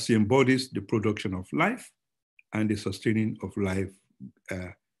 as she embodies the production of life and the sustaining of life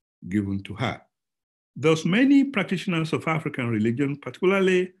given to her. Thus, many practitioners of African religion,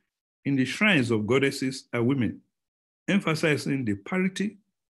 particularly in the shrines of goddesses, are women, emphasizing the parity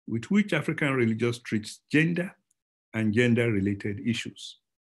with which African religion treats gender and gender-related issues.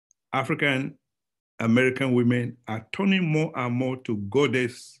 African American women are turning more and more to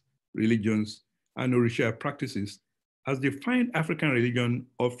goddess religions and Orisha practices as they find African religion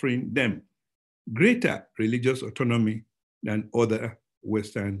offering them greater religious autonomy than other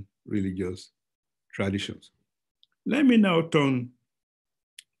Western religious traditions. Let me now turn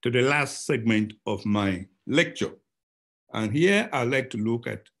to the last segment of my lecture. And here I'd like to look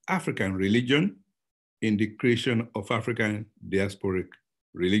at African religion in the creation of African diasporic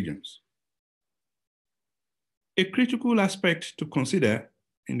religions. A critical aspect to consider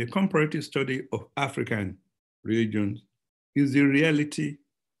in the comparative study of African religions is the reality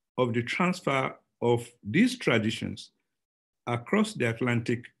of the transfer of these traditions across the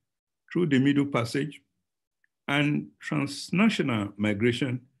Atlantic through the Middle Passage and transnational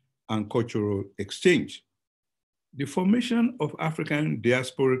migration and cultural exchange. The formation of African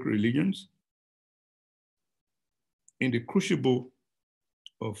diasporic religions in the crucible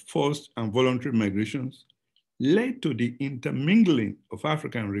of forced and voluntary migrations led to the intermingling of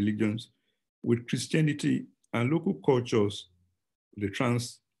African religions with Christianity and local cultures of the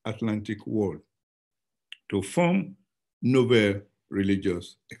transatlantic world to form novel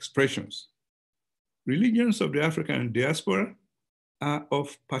religious expressions. Religions of the African diaspora are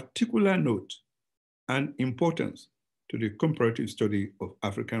of particular note and importance to the comparative study of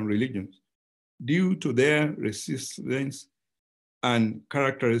African religions due to their resistance and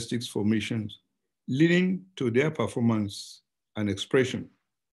characteristics formations leading to their performance and expression.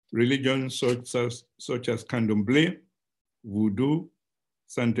 Religions such as Candomblé, Voodoo,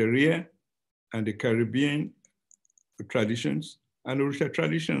 Santeria, and the Caribbean traditions, and Orisha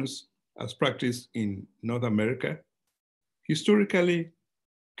traditions as practiced in North America, historically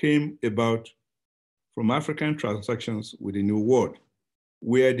came about from African transactions with the New World,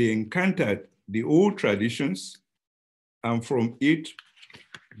 where they encountered the old traditions, and from it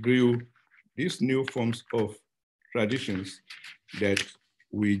grew these new forms of traditions that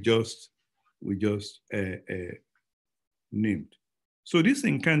we just named. So this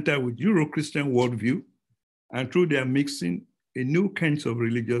encounter with Euro-Christian worldview, and through their mixing, a new kinds of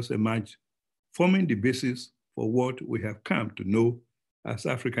religions emerged, forming the basis for what we have come to know as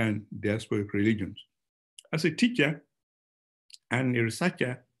African diasporic religions. As a teacher and a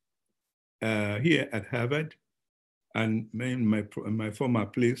researcher here at Harvard, and in my former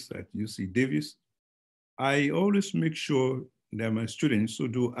place at UC Davis, I always make sure that my students who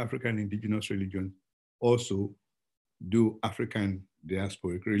do African indigenous religion also do African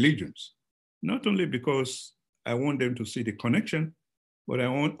diasporic religions. Not only because I want them to see the connection, but I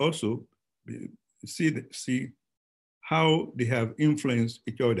want also see how they have influenced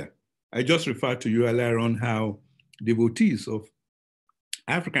each other. I just referred to you earlier on how devotees of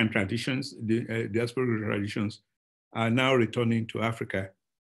African traditions, diasporic traditions, are now returning to Africa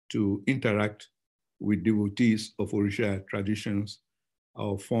to interact with devotees of Orisha traditions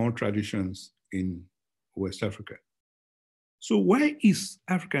or foreign traditions in West Africa. So why is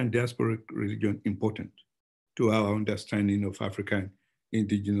African diasporic religion important to our understanding of African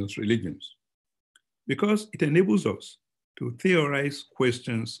indigenous religions? Because it enables us to theorize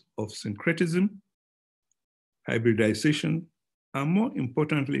questions of syncretism, hybridization, and more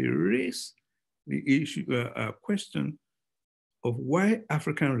importantly, raise the question of why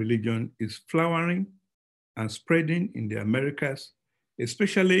African religion is flowering and spreading in the Americas,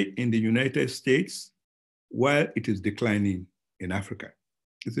 especially in the United States, while it is declining in Africa.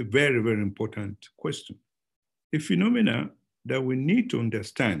 It's a very, very important question. A phenomenon that we need to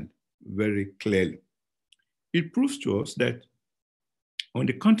understand very clearly. It proves to us that on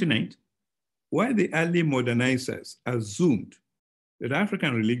the continent, while the early modernizers assumed that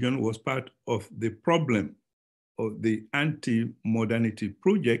African religion was part of the problem of the anti-modernity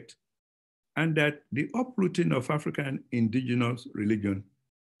project, and that the uprooting of African indigenous religion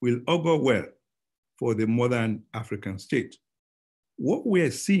will augur well for the modern African state. What we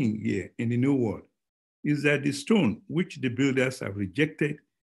are seeing here in the New World is that the stone which the builders have rejected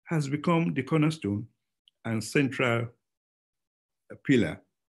has become the cornerstone and central pillar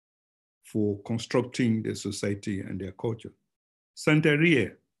for constructing the society and their culture.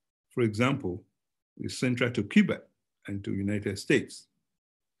 Santeria, for example, is central to Cuba and to United States.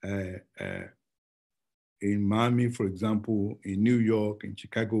 In Miami, for example, in New York, in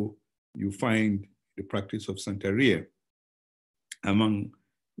Chicago, you find the practice of Santeria among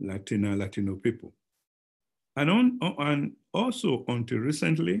Latino people. And also until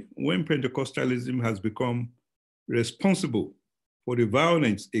recently, when Pentecostalism has become responsible for the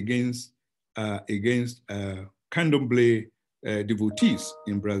violence against Candomblé devotees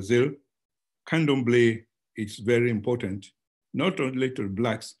in Brazil. Candomblé is very important, not only to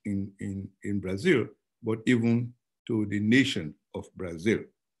Blacks in Brazil, but even to the nation of Brazil.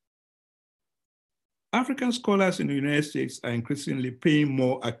 African scholars in the United States are increasingly paying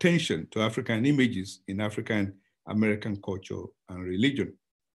more attention to African images in African American culture and religion.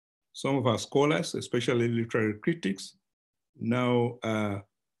 Some of our scholars, especially literary critics, now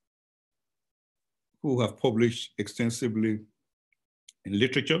who have published extensively in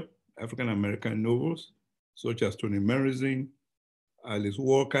literature, African-American novels, such as Toni Morrison, Alice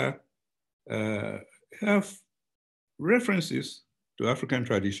Walker, have references to African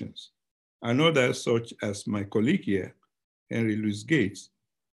traditions, and others such as my colleague here, Henry Louis Gates,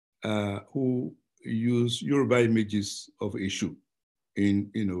 who use Yoruba images of Eshu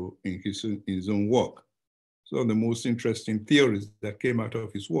in his own work. So the most interesting theories that came out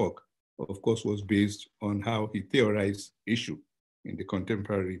of his work, of course, was based on how he theorized Eshu in the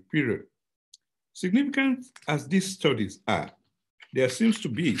contemporary period. Significant as these studies are, there seems to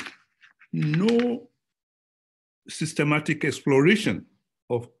be no systematic exploration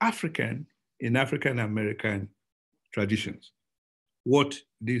of African in African-American traditions. What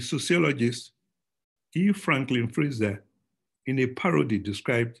the sociologist E. Franklin Fraser in a parody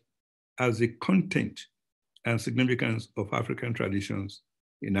described as the content and significance of African traditions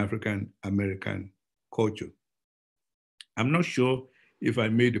in African-American culture. I'm not sure if I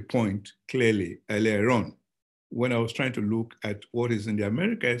made the point clearly earlier on when I was trying to look at what is in the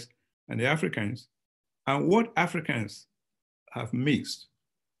Americas and the Africans and what Africans have mixed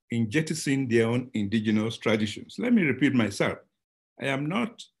in jettisoning their own indigenous traditions. Let me repeat myself. I am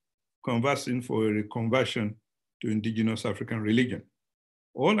not conversing for a reconversion to indigenous African religion.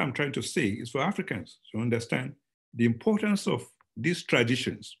 All I'm trying to say is for Africans to understand the importance of these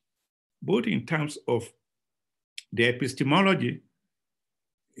traditions, both in terms of their epistemology,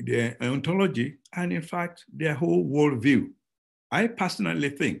 their ontology, and in fact, their whole worldview. I personally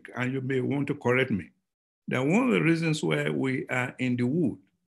think, and you may want to correct me, that one of the reasons why we are in the wood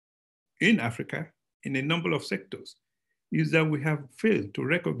in Africa, in a number of sectors, is that we have failed to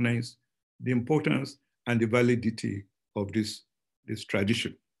recognize the importance and the validity of this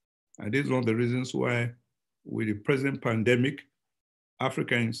tradition. And this is one of the reasons why, with the present pandemic,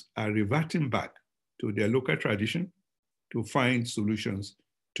 Africans are reverting back to their local tradition to find solutions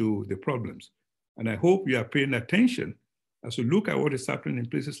to the problems. And I hope you are paying attention as you look at what is happening in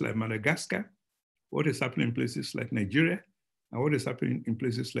places like Madagascar, what is happening in places like Nigeria, and what is happening in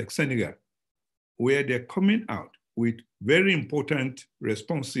places like Senegal, where they're coming out with very important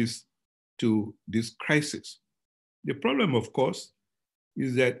responses to this crisis. The problem, of course,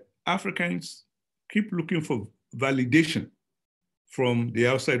 is that Africans keep looking for validation from the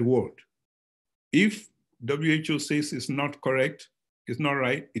outside world. If WHO says it's not correct, it's not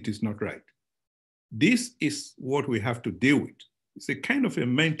right, it is not right. This is what we have to deal with. It's a kind of a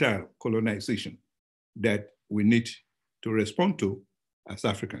mental colonization that we need to respond to as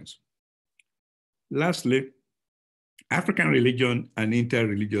Africans. Lastly, African religion and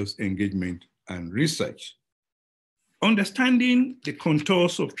interreligious engagement and research. Understanding the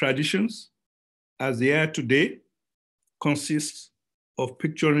contours of traditions as they are today consists of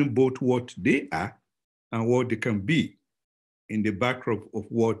picturing both what they are and what they can be in the backdrop of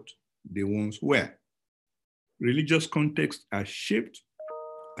what they once were. Religious contexts are shaped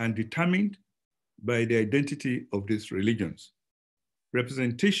and determined by the identity of these religions.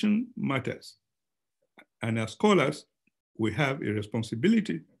 Representation matters. And as scholars, we have a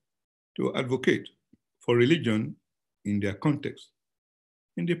responsibility to advocate for religion in their context.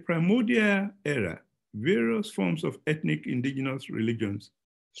 In the primordial era, various forms of ethnic indigenous religions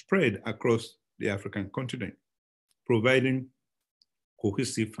spread across the African continent, providing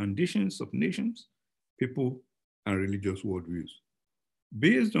cohesive foundations of nations, people, and religious worldviews.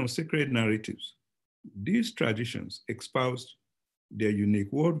 Based on sacred narratives, these traditions espoused their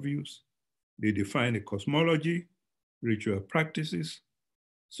unique worldviews. They define a cosmology, ritual practices,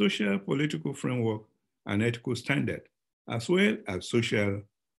 social political framework, and ethical standard, as well as social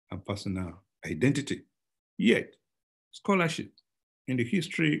and personal identity. Yet, scholarship in the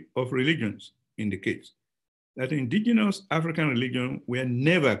history of religions indicates that indigenous African religions were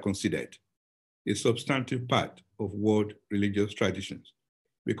never considered a substantive part of world religious traditions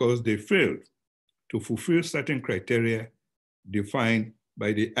because they failed to fulfill certain criteria defined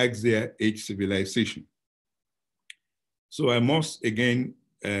by the Axial Age civilization. So I must again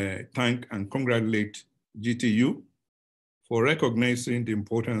thank and congratulate GTU for recognizing the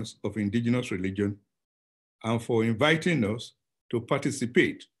importance of indigenous religion and for inviting us to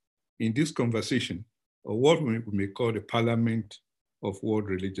participate in this conversation of what we may call the Parliament of World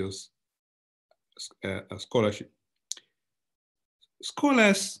Religious Scholarship.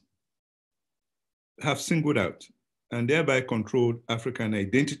 Scholars have singled out and thereby controlled African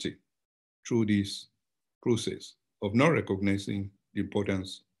identity through this process of not recognizing the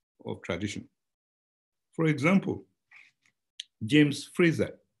importance of tradition. For example, James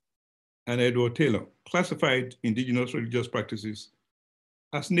Fraser and Edward Taylor classified indigenous religious practices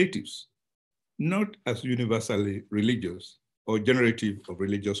as natives, not as universally religious or generative of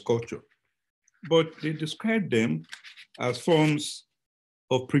religious culture, but they describe them as forms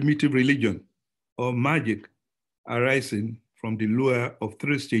of primitive religion or magic arising from the lure of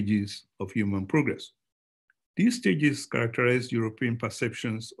three stages of human progress. These stages characterize European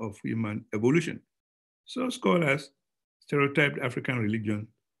perceptions of human evolution. So scholars stereotyped African religion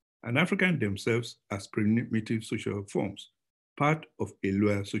and Africans themselves as primitive social forms, part of a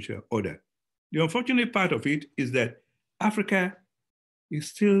lower social order. The unfortunate part of it is that Africa is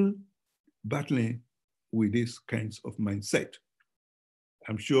still battling with these kinds of mindset.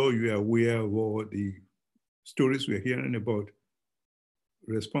 I'm sure you are aware of all the stories we're hearing about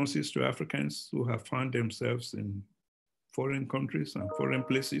responses to Africans who have found themselves in foreign countries and foreign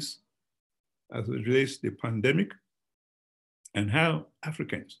places as it relates to the pandemic, and how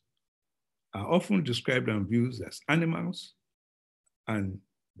Africans are often described and viewed as animals and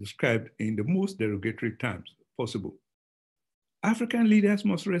described in the most derogatory terms possible. African leaders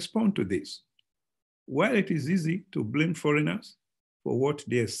must respond to this. While it is easy to blame foreigners for what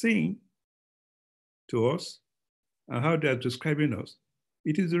they are saying to us and how they are describing us,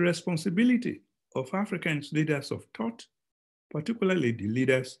 it is the responsibility of African leaders of thought, particularly the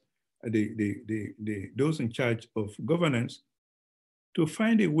leaders, those in charge of governance, to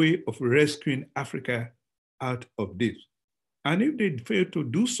find a way of rescuing Africa out of this. And if they fail to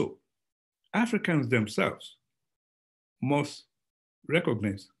do so, Africans themselves must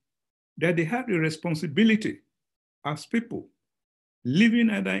recognize that they have the responsibility as people living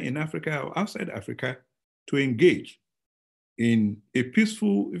either in Africa or outside Africa to engage in a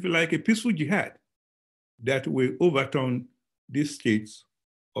peaceful, if you like, a peaceful jihad that will overturn these states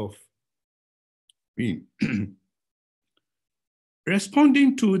of being.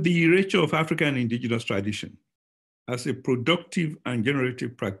 Responding to the erasure of African indigenous tradition as a productive and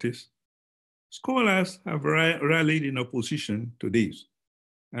generative practice, scholars have rallied in opposition to this.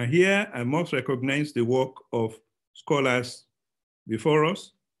 And here I must recognize the work of scholars before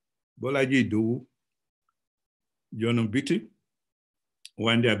us, Bolaji Idowu, John Mbiti,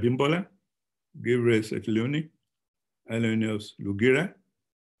 Wande Abimbola, Gabriel Setleoni, Alonius Lugira,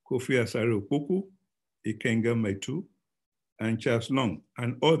 Kofi Asare Opoku, Ikenga Maitu, and Charles Long,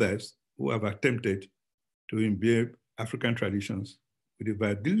 and others who have attempted to imbibe African traditions with the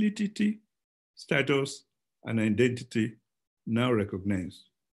validity, status, and identity now recognized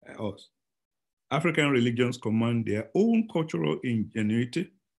by us. African religions command their own cultural ingenuity,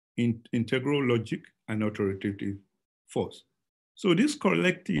 integral logic, and authoritative force. So this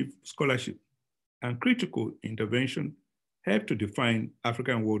collective scholarship and critical intervention help to define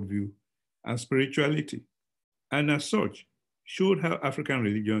African worldview and spirituality, and as such, showed how African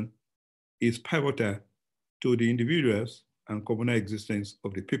religion is pivotal to the individuals and communal existence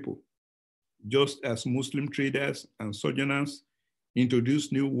of the people. Just as Muslim traders and sojourners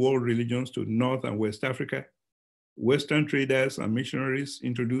introduced new world religions to North and West Africa, Western traders and missionaries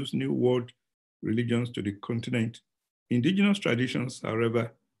introduced new world religions to the continent. Indigenous traditions,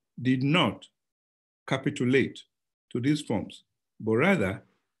 however, did not capitulate to these forms, but rather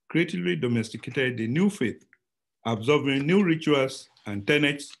creatively domesticated the new faith, absorbing new rituals and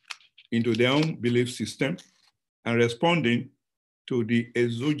tenets into their own belief system and responding to the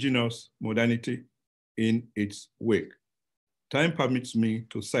exogenous modernity in its wake. Time permits me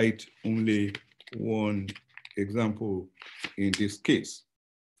to cite only one example in this case.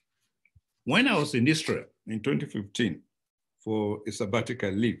 When I was in Israel in 2015 for a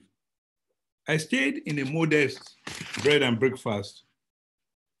sabbatical leave, I stayed in a modest bread and breakfast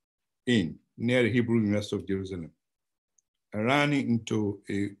inn near the Hebrew University of Jerusalem. I ran into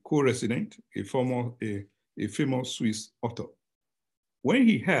a co-resident, a famous Swiss author. When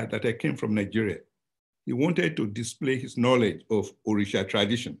he heard that I came from Nigeria, he wanted to display his knowledge of Orisha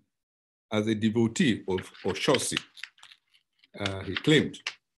tradition as a devotee of Oshosi. He claimed,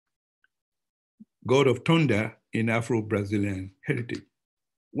 God of thunder in Afro-Brazilian heritage.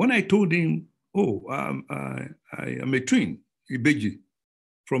 When I told him, oh, I am a twin, Ibeji,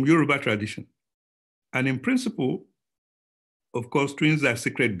 from Yoruba tradition. And in principle, of course, twins are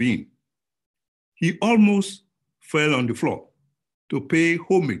sacred beings. He almost fell on the floor to pay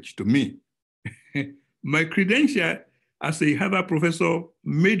homage to me. My credential as a Harvard professor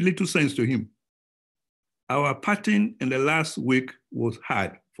made little sense to him. Our parting in the last week was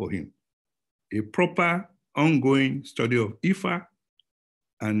hard for him. A proper ongoing study of Ifa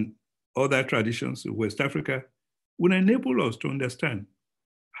and other traditions in West Africa would enable us to understand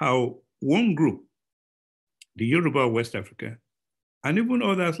how one group, the Yoruba of West Africa, and even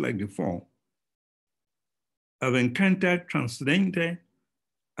others like the Fon, have encountered transcendental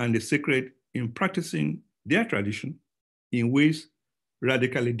and the sacred in practicing their tradition in ways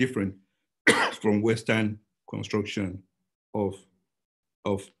radically different from Western construction of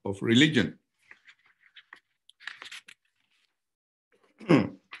religion.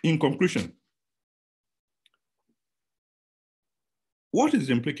 In conclusion, what is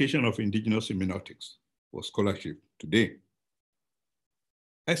the implication of indigenous hermeneutics for scholarship today?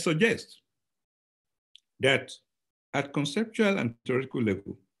 I suggest that at conceptual and theoretical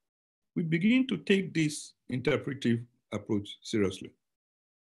level, we begin to take this interpretive approach seriously.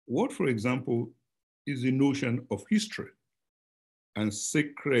 What, for example, is the notion of history and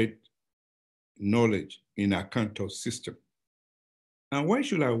sacred knowledge in our Cantor system? And why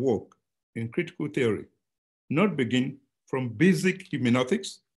should our work in critical theory not begin from basic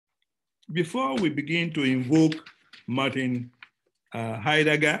hermeneutics before we begin to invoke Martin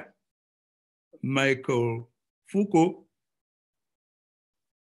Heidegger, Michael Foucault,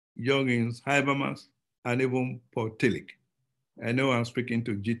 Jürgens Habermas, and even Paul Tillich? I know I'm speaking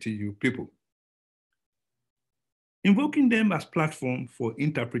to GTU people. Invoking them as platform for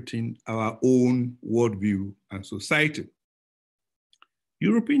interpreting our own worldview and society.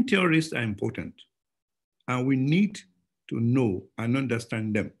 European theorists are important, and we need to know and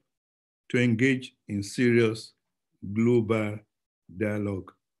understand them to engage in serious global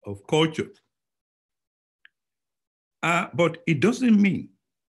dialogue of culture. But it doesn't mean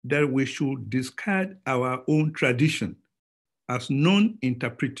that we should discard our own tradition as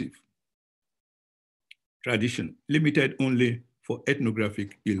non-interpretive tradition, limited only for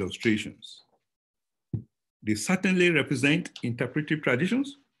ethnographic illustrations. They certainly represent interpretive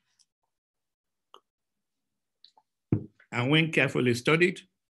traditions, and when carefully studied,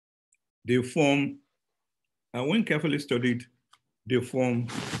 they form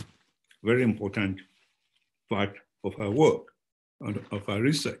very important part of our work, of our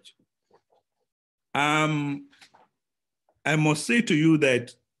research. I must say to you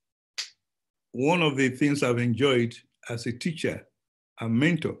that one of the things I've enjoyed as a teacher and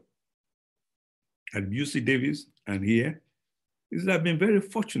mentor at UC Davis and here is that I've been very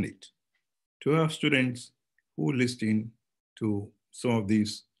fortunate to have students who listen to some of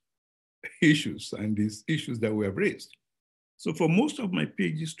these issues and these issues that we have raised. So for most of my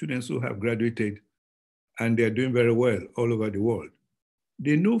PhD students who have graduated and they're doing very well all over the world,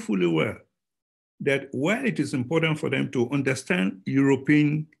 they know fully well that while it is important for them to understand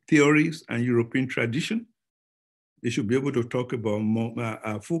European theories and European tradition, they should be able to talk about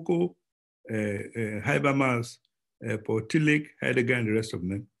Foucault, Habermas, Paul Tillich, Heidegger, and the rest of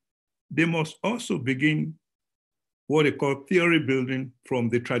them. They must also begin what they call theory building from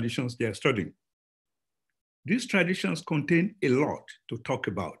the traditions they are studying. These traditions contain a lot to talk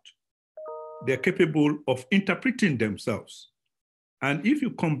about. They're capable of interpreting themselves. And if you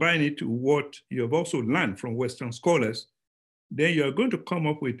combine it to what you have also learned from Western scholars, then you're going to come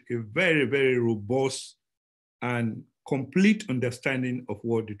up with a very, very robust and complete understanding of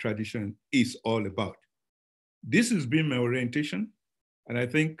what the tradition is all about. This has been my orientation, and I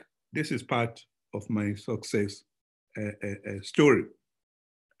think this is part of my success story.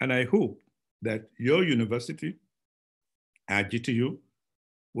 And I hope that your university at GTU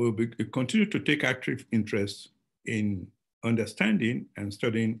will continue to take active interest in understanding and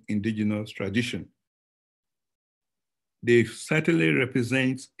studying indigenous tradition. They certainly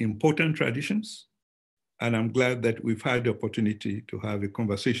represent important traditions, and I'm glad that we've had the opportunity to have a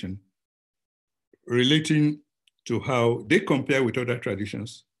conversation relating to how they compare with other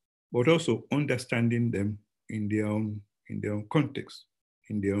traditions, but also understanding them in their own context,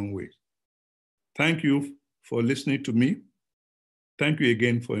 in their own ways. Thank you for listening to me. Thank you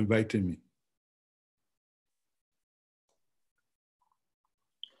again for inviting me.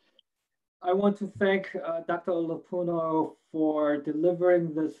 I want to thank Dr. Olupona for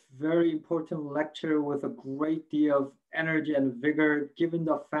delivering this very important lecture with a great deal of energy and vigor, given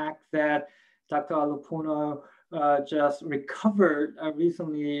the fact that Dr. Olupona just recovered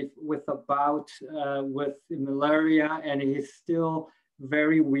recently with a bout with malaria, and he's still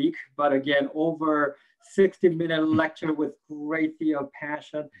very weak, but again, over 60-minute lecture with great deal of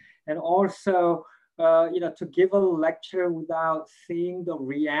passion. And also, to give a lecture without seeing the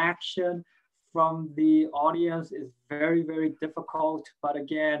reaction from the audience is very, very difficult. But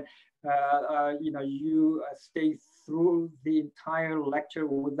again, you stay through the entire lecture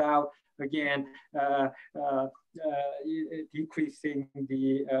without, again, decreasing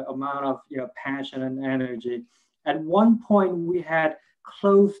the amount of passion and energy. At one point, we had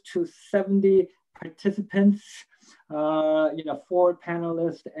close to 70 participants, 4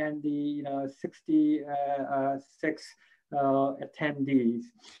 panelists, and the 66 attendees.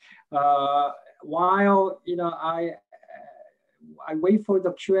 While I wait for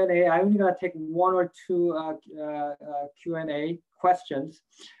the Q&A, I only gonna take one or two Q&A questions,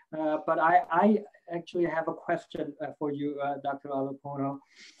 but I actually have a question for you, Dr. Olupona.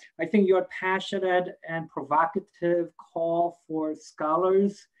 I think your passionate and provocative call for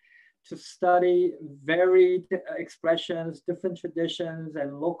scholars to study varied expressions, different traditions,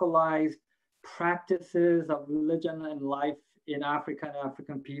 and localized practices of religion and life in Africa and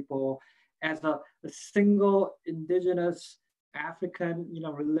African people as a single indigenous African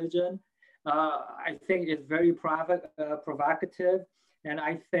religion, I think is very provocative. And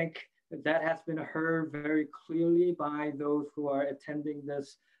I think that has been heard very clearly by those who are attending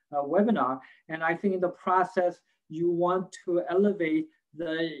this webinar. And I think in the process, you want to elevate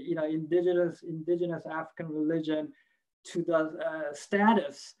the indigenous African religion to the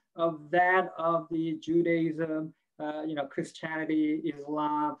status of that of the Judaism, Christianity,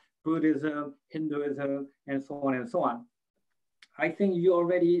 Islam, Buddhism, Hinduism, and so on and so on. I think you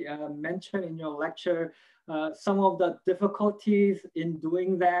already mentioned in your lecture some of the difficulties in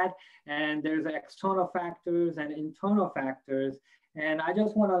doing that, and there's external factors and internal factors. And I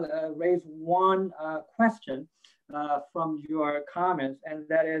just want to raise one question from your comments, and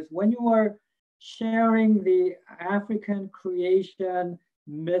that is, when you were sharing the African creation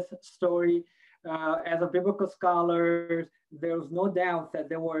myth story, as a biblical scholar, there was no doubt that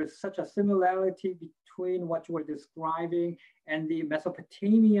there was such a similarity between what you were describing and the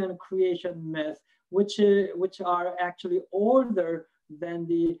Mesopotamian creation myth, which are actually older than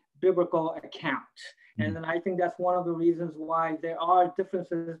the biblical account. And then I think that's one of the reasons why there are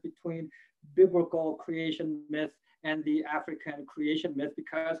differences between biblical creation myth and the African creation myth,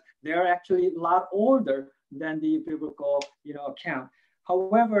 because they're actually a lot older than the biblical account.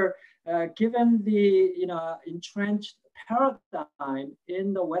 However, given the entrenched paradigm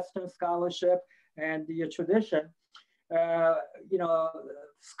in the Western scholarship and the tradition,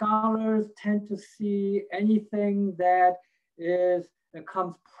 scholars tend to see anything that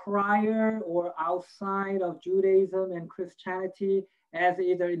comes prior or outside of Judaism and Christianity as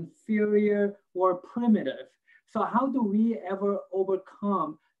either inferior or primitive. So how do we ever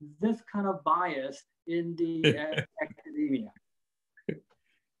overcome this kind of bias in the academia?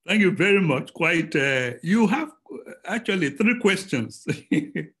 Thank you very much. You have actually 3 questions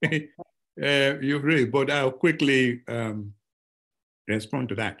you've raised, but I'll quickly respond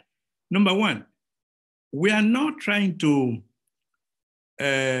to that. Number 1, we are not trying to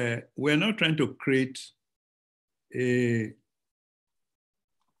create a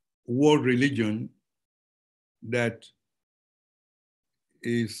world religion that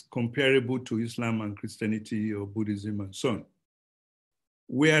is comparable to Islam and Christianity or Buddhism and so on.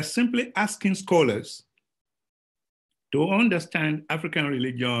 We are simply asking scholars to understand African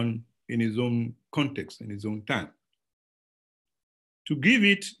religion in its own context, in its own time, to give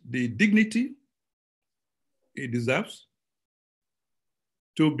it the dignity it deserves,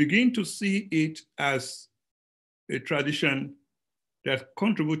 to begin to see it as a tradition that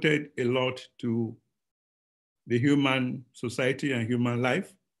contributed a lot to the human society and human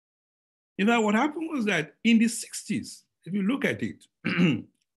life. In fact, what happened was that in the 60s, if you look at it, in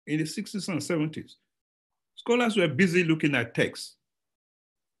the 60s and 70s, scholars were busy looking at texts.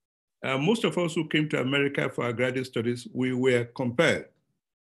 Most of us who came to America for our graduate studies, we were compelled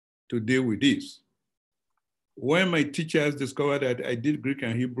to deal with this. When my teachers discovered that I did Greek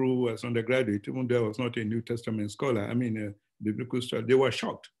and Hebrew as undergraduate, even though I was not a New Testament scholar, I mean a biblical scholar, they were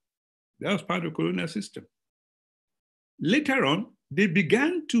shocked. That was part of the colonial system. Later on, they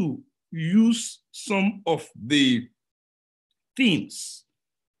began to use some of the themes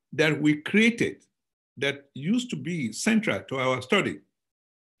that we created that used to be central to our study.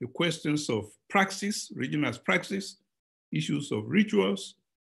 The questions of praxis, religion as praxis, issues of rituals,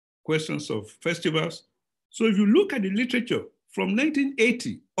 questions of festivals. So if you look at the literature from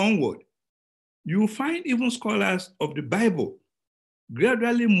 1980 onward, you will find even scholars of the Bible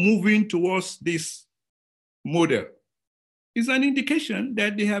gradually moving towards this model. It's an indication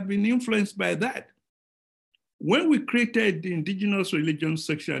that they have been influenced by that. When we created the Indigenous Religion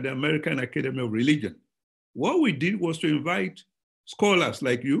section at the American Academy of Religion, what we did was to invite scholars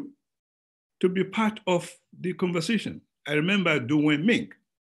like you to be part of the conversation. I remember Dwayne Mink,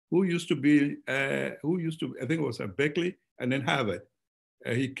 who used to, I think it was at Berkeley and then Harvard.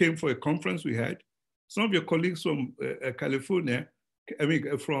 He came for a conference we had. Some of your colleagues from California,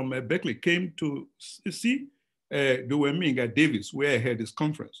 from Berkeley, came to see Dwayne Mink at Davis, where I had this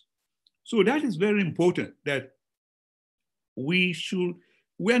conference. So that is very important, that we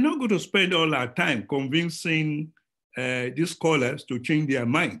are not going to spend all our time convincing these scholars to change their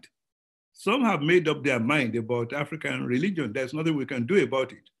mind. Some have made up their mind about African religion. There's nothing we can do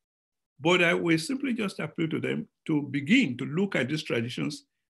about it. But I will simply just appeal to them to begin to look at these traditions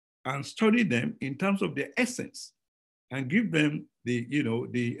and study them in terms of their essence, and give them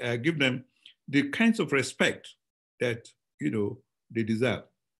give them the kinds of respect that they deserve.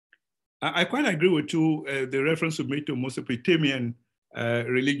 I quite agree with you. The reference you made to Mesopotamian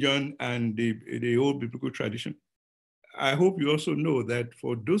religion and the old biblical tradition. I hope you also know that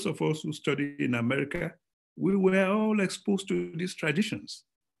for those of us who studied in America, we were all exposed to these traditions.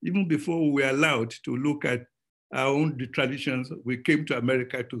 Even before we were allowed to look at our own traditions, we came to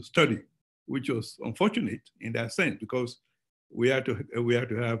America to study, which was unfortunate in that sense because we had to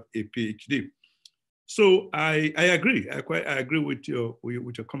have a PhD. So I agree. I agree with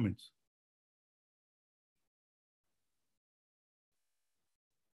your comments.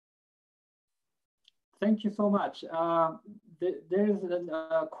 Thank you so much. There's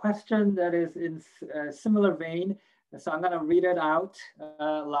a question that is in a similar vein, so I'm going to read it out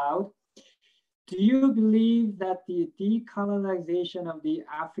loud. Do you believe that the decolonization of the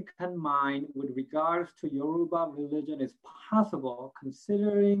African mind with regards to Yoruba religion is possible,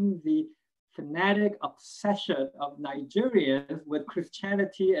 considering the fanatic obsession of Nigerians with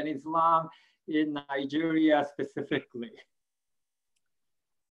Christianity and Islam in Nigeria specifically?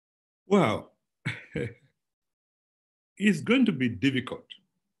 Well, it's going to be difficult.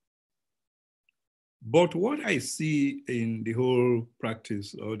 But what I see in the whole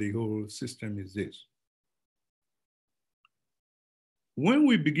practice or the whole system is this. When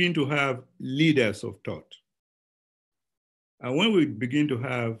we begin to have leaders of thought, and when we begin to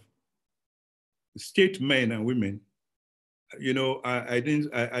have statesmen and women, I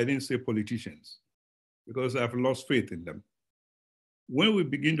didn't say politicians because I've lost faith in them. When we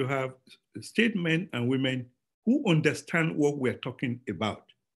begin to have statesmen and women who understand what we're talking about,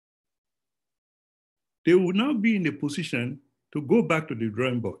 they will now be in a position to go back to the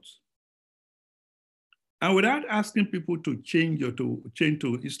drawing boards. And without asking people to change or to change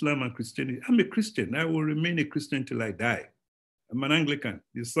to Islam and Christianity, I'm a Christian. I will remain a Christian till I die. I'm an Anglican,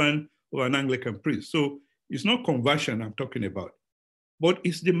 the son of an Anglican priest. So it's not conversion I'm talking about, but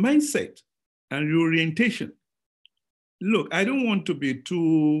it's the mindset and the orientation. Look, I don't want to be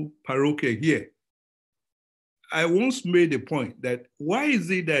too parochial here. I once made a point that why is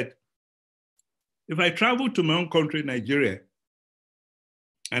it that if I travel to my own country, Nigeria,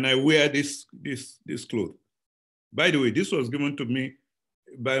 and I wear this cloth, by the way, this was given to me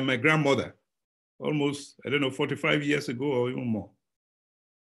by my grandmother, almost, 45 years ago or even more.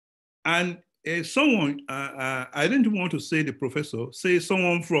 And someone, I didn't want to say the professor, say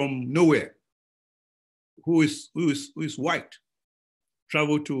someone from nowhere who is white,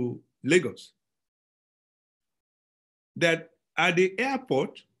 traveled to Lagos, that at the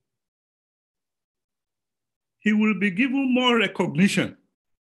airport, he will be given more recognition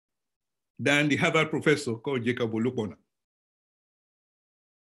than the Harvard professor called Jacob Olupona.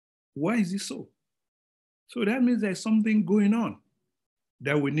 Why is it so? So that means there's something going on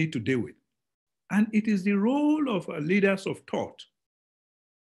that we need to deal with. And it is the role of leaders of thought,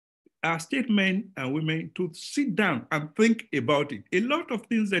 our statesmen and women, to sit down and think about it. A lot of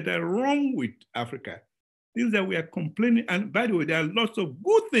things that are wrong with Africa, things that we are complaining, and by the way, there are lots of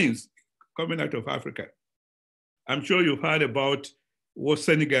good things coming out of Africa. I'm sure you've heard about what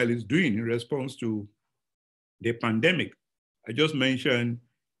Senegal is doing in response to the pandemic. I just mentioned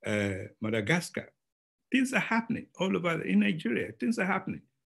Madagascar. Things are happening all over in Nigeria. Things are happening.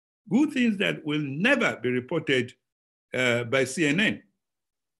 Good things that will never be reported by CNN.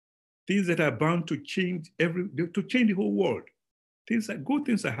 Things that are bound to change the whole world. Good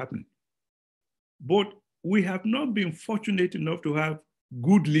things are happening. But we have not been fortunate enough to have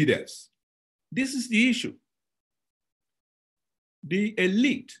good leaders. This is the issue. The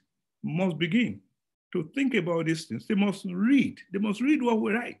elite must begin to think about these things. They must read. They must read what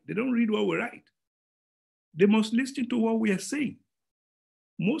we write. They don't read what we write. They must listen to what we are saying.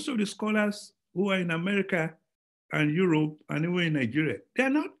 Most of the scholars who are in America and Europe and even in Nigeria, they're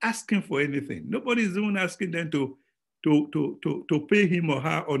not asking for anything. Nobody is even asking them to pay him or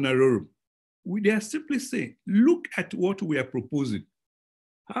her honorarium. They are simply saying, look at what we are proposing.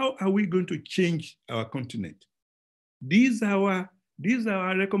 How are we going to change our continent? These are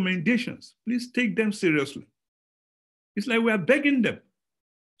our recommendations. Please take them seriously. It's like we are begging them.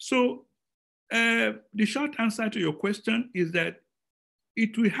 So the short answer to your question is that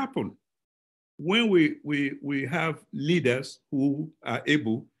it will happen when we have leaders who are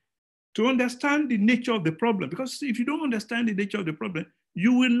able to understand the nature of the problem. Because if you don't understand the nature of the problem,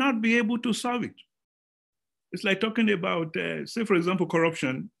 you will not be able to solve it. It's like talking about, say, for example,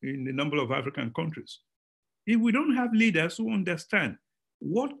 corruption in a number of African countries. If we don't have leaders who understand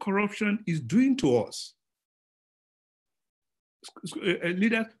what corruption is doing to us,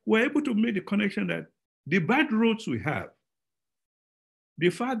 leaders were able to make the connection that the bad roads we have, the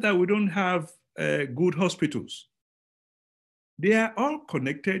fact that we don't have good hospitals, they are all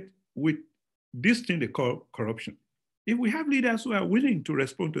connected with this thing they call corruption. If we have leaders who are willing to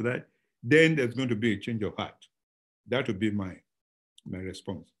respond to that, then there's going to be a change of heart. That would be my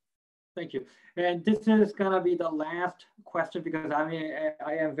response. Thank you. And this is going to be the last question, because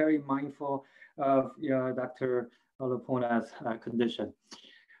I am very mindful of Dr. Olupona's condition.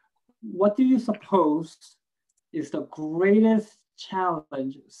 What do you suppose is the greatest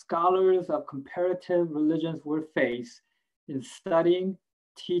challenge scholars of comparative religions will face in studying,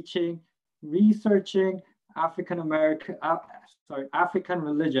 teaching, researching African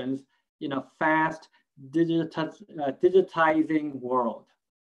religions in a fast digitizing world?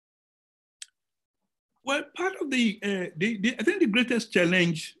 Well, part of I think the greatest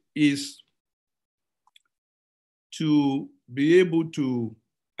challenge is to be able to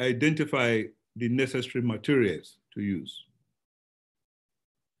identify the necessary materials to use.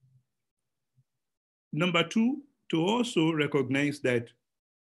 Number two, to also recognize that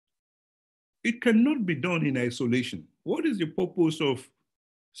it cannot be done in isolation. What is the purpose of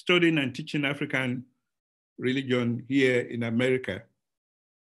studying and teaching African religion here in America,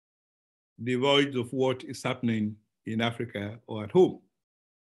 devoid of what is happening in Africa or at home?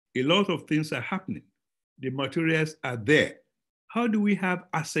 A lot of things are happening. The materials are there. How do we have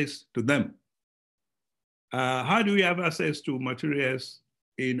access to them? How do we have access to materials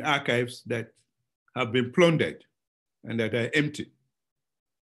in archives that have been plundered and that are empty?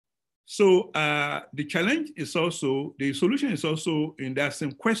 So the challenge is also, the solution is also in that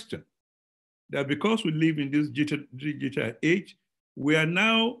same question, that because we live in this digital age, we are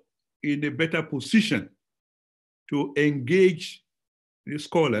now in a better position to engage the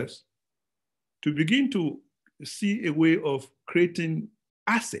scholars to begin to see a way of creating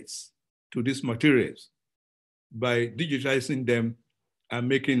assets to these materials by digitizing them and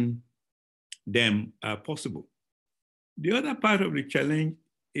making them possible. The other part of the challenge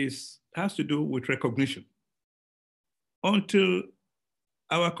has to do with recognition. Until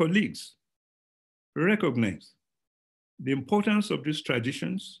our colleagues recognize the importance of these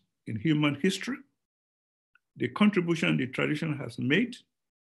traditions in human history, the contribution the tradition has made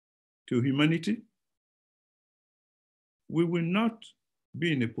to humanity, we will not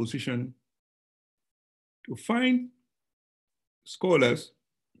be in a position to find scholars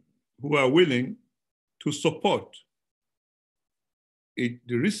who are willing to support the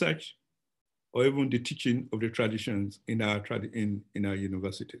research or even the teaching of the traditions in our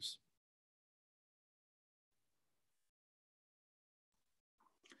universities.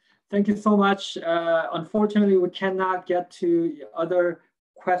 Thank you so much. Unfortunately, we cannot get to other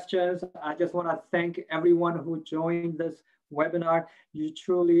questions. I just want to thank everyone who joined this webinar. You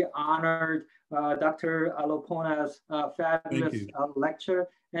truly honored Dr. Olupona's fabulous lecture.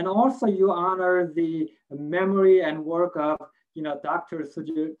 And also you honor the memory and work of Dr.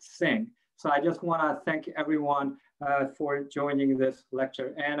 Surjit Singh. So I just want to thank everyone for joining this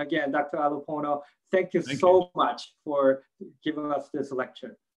lecture. And again, Dr. Olupona, thank you so much for giving us this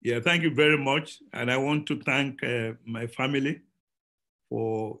lecture. Yeah, thank you very much. And I want to thank my family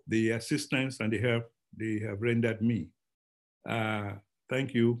for the assistance and the help they have rendered me.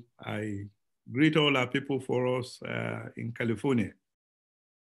 Thank you. I greet all our people for us in California.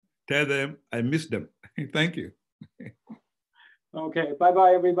 Tell them I miss them. Thank you. Okay,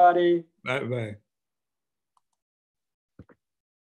 bye-bye, everybody. Bye-bye.